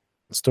personal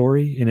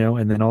story,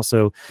 and then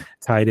also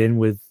tied in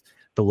with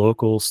the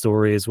local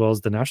story as well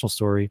as the national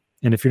story.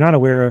 And if you're not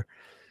aware,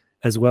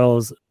 as well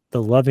as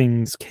the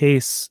Lovings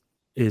case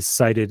is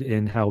cited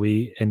in how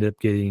we end up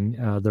getting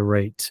the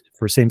right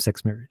for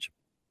same-sex marriage.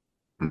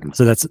 Mhm.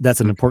 So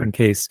that's an Okay. important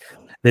case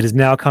that is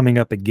now coming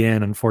up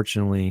again,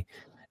 unfortunately,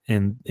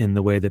 in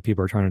the way that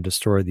people are trying to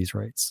destroy these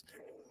rights.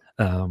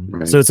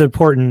 Right. So it's an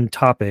important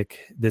topic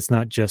that's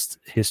not just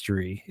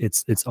history;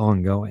 it's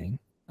ongoing.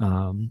 So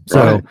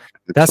Right.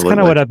 that's kind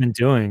of Absolutely. what I've been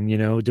doing.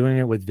 Doing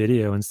it with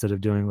video instead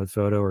of doing it with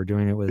photo or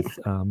doing it with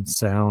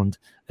sound.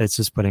 It's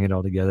just putting it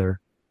all together.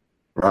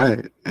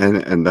 Right.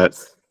 And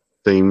that's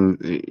theme,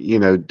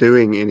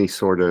 doing any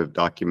sort of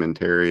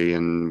documentary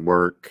and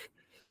work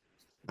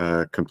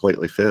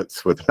completely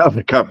fits with how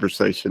the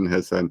conversation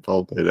has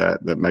unfolded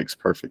at. That makes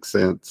perfect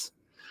sense.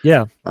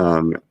 Yeah.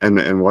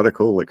 And what a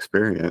cool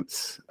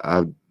experience.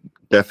 I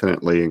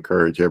definitely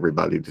encourage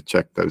everybody to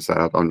check those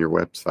out on your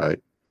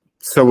website.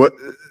 So what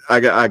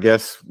I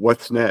guess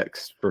what's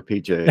next for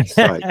PJ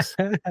Sykes?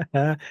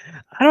 I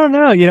don't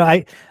know.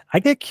 I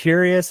get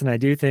curious and I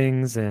do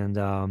things, and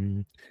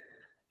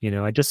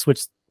I just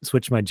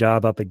switched my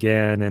job up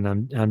again,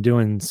 and I'm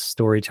doing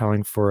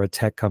storytelling for a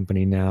tech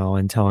company now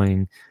and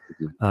telling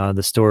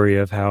the story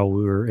of how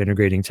we were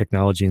integrating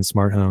technology in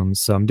smart homes.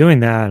 So I'm doing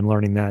that. I'm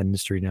learning that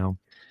industry now,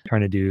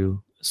 trying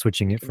to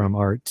switching it from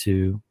art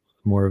to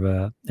more of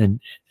a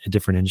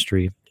different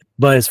industry.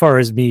 But as far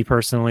as me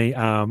personally,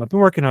 I've been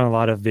working on a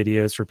lot of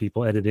videos for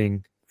people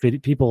editing.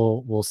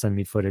 People will send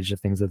me footage of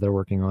things that they're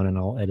working on, and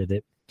I'll edit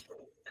it.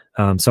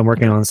 So I'm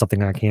working on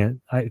something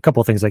a couple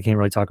of things I can't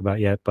really talk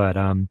about yet. But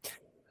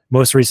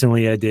most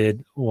recently, I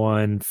did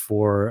one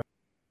for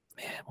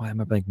why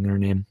am I blanking on her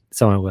name?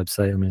 It's on my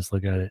website. Let me just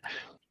look at it.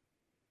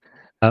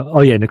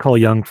 Oh yeah, Nicole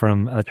Young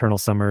from Eternal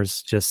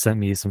Summers just sent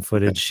me some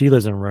footage. She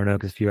lives in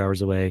Roanoke, a few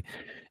hours away,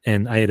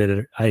 and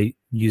I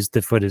used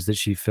the footage that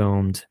she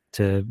filmed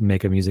to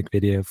make a music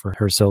video for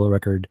her solo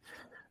record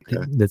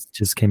that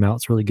just came out.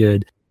 It's really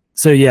good.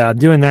 So yeah, I'm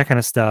doing that kind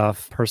of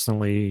stuff.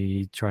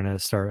 Personally, trying to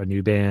start a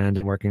new band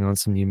and working on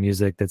some new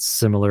music that's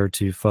similar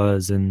to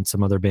Fuzz and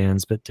some other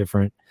bands, but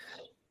different.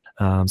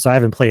 So I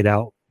haven't played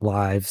out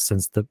live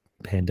since the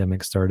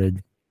pandemic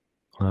started.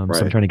 So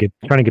I'm trying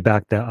to get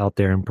back out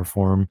there and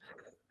perform.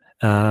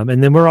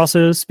 And then we're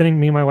also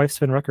me and my wife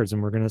spin records,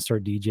 and we're going to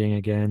start DJing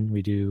again.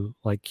 We do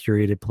like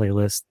curated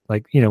playlists,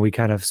 like, we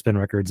kind of spin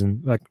records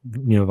and like,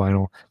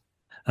 vinyl.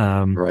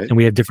 And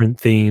we have different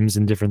themes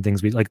and different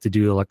things. We like to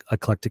do like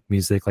eclectic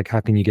music. Like,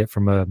 how can you get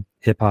from a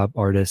hip hop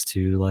artist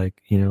to like,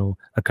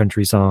 a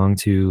country song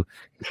to,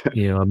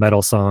 a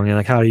metal song, and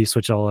like, how do you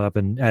switch all up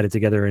and add it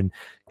together and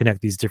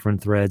connect these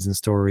different threads and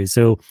stories?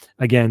 So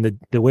again,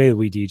 the way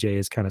we DJ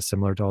is kind of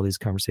similar to all these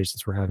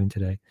conversations we're having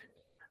today.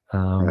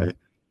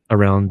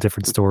 Around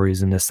different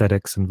stories and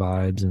aesthetics and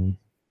vibes and,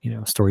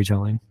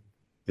 storytelling.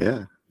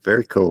 Yeah,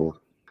 very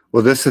cool.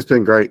 Well, this has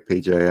been great,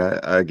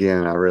 PJ.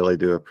 I really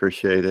do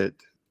appreciate it.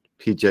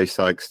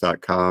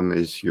 pjsykes.com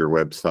is your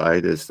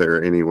website. Is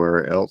there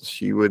anywhere else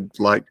you would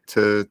like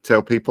to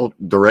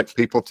direct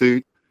people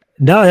to?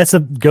 No,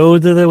 go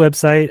to the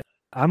website.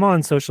 I'm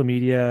on social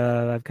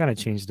media. I've kind of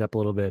changed it up a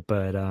little bit,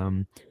 but,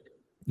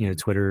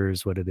 Twitter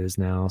is what it is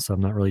now. So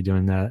I'm not really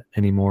doing that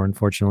anymore,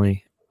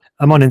 unfortunately.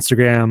 I'm on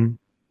Instagram.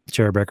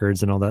 Cherub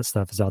Records and all that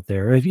stuff is out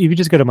there. If you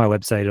just go to my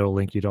website, it'll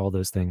link you to all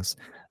those things,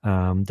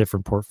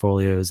 different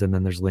portfolios, and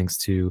then there's links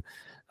to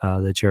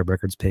the Cherub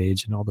Records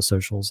page and all the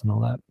socials and all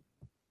that.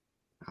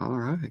 All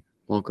right.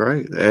 Well,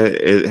 great.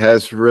 It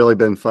has really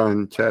been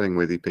fun chatting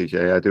with you,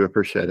 PJ. I do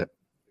appreciate it.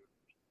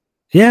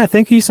 Yeah,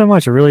 thank you so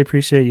much. I really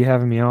appreciate you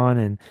having me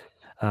on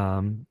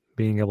and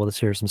being able to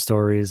share some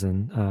stories.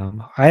 And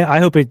I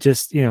hope it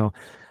just,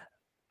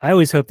 I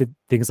always hope that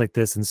things like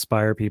this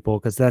inspire people,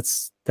 because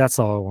that's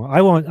all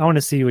I want. I want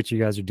to see what you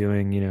guys are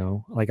doing.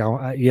 Like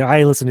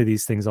I listen to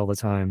these things all the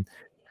time,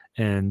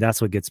 and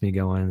that's what gets me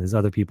going. Is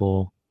other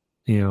people,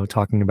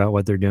 talking about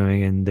what they're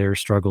doing and their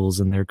struggles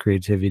and their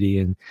creativity,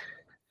 and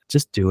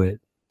just do it.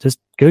 Just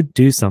go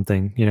do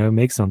something.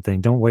 Make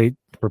something. Don't wait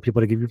for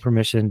people to give you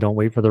permission. Don't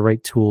wait for the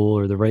right tool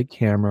or the right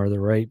camera or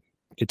the right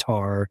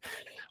guitar,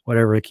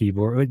 whatever, a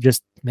keyboard.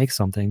 Just make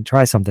something.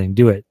 Try something.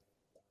 Do it.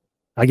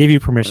 I give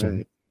you permission.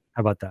 Right. How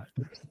about that?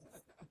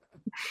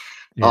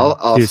 Yeah,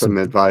 awesome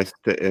advice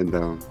to end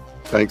on.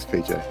 Thanks,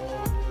 PJ.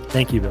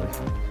 Thank you, Billy.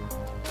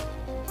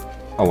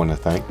 I want to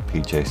thank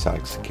PJ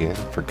Sykes again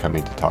for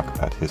coming to talk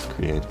about his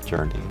creative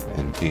journey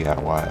and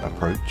DIY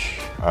approach.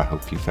 I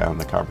hope you found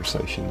the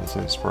conversation as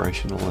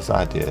inspirational as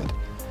I did.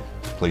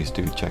 Please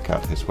do check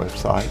out his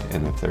website,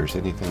 and if there's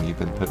anything you've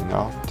been putting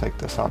off, take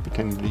this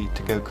opportunity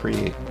to go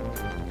create.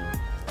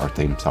 Our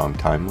theme song,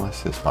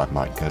 Timeless, is by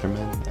Mike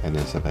Gutterman and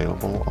is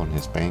available on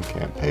his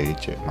Bandcamp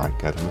page at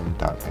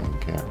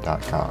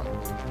mikegutterman.bandcamp.com.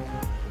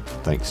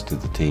 Thanks to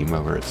the team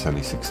over at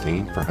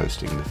Sunny16 for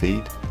hosting the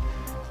feed.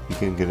 You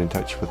can get in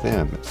touch with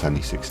them at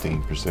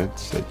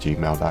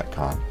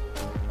sunny16presents@gmail.com.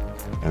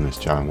 And as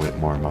John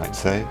Whitmore might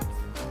say,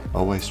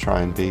 always try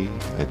and be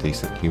a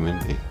decent human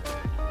being.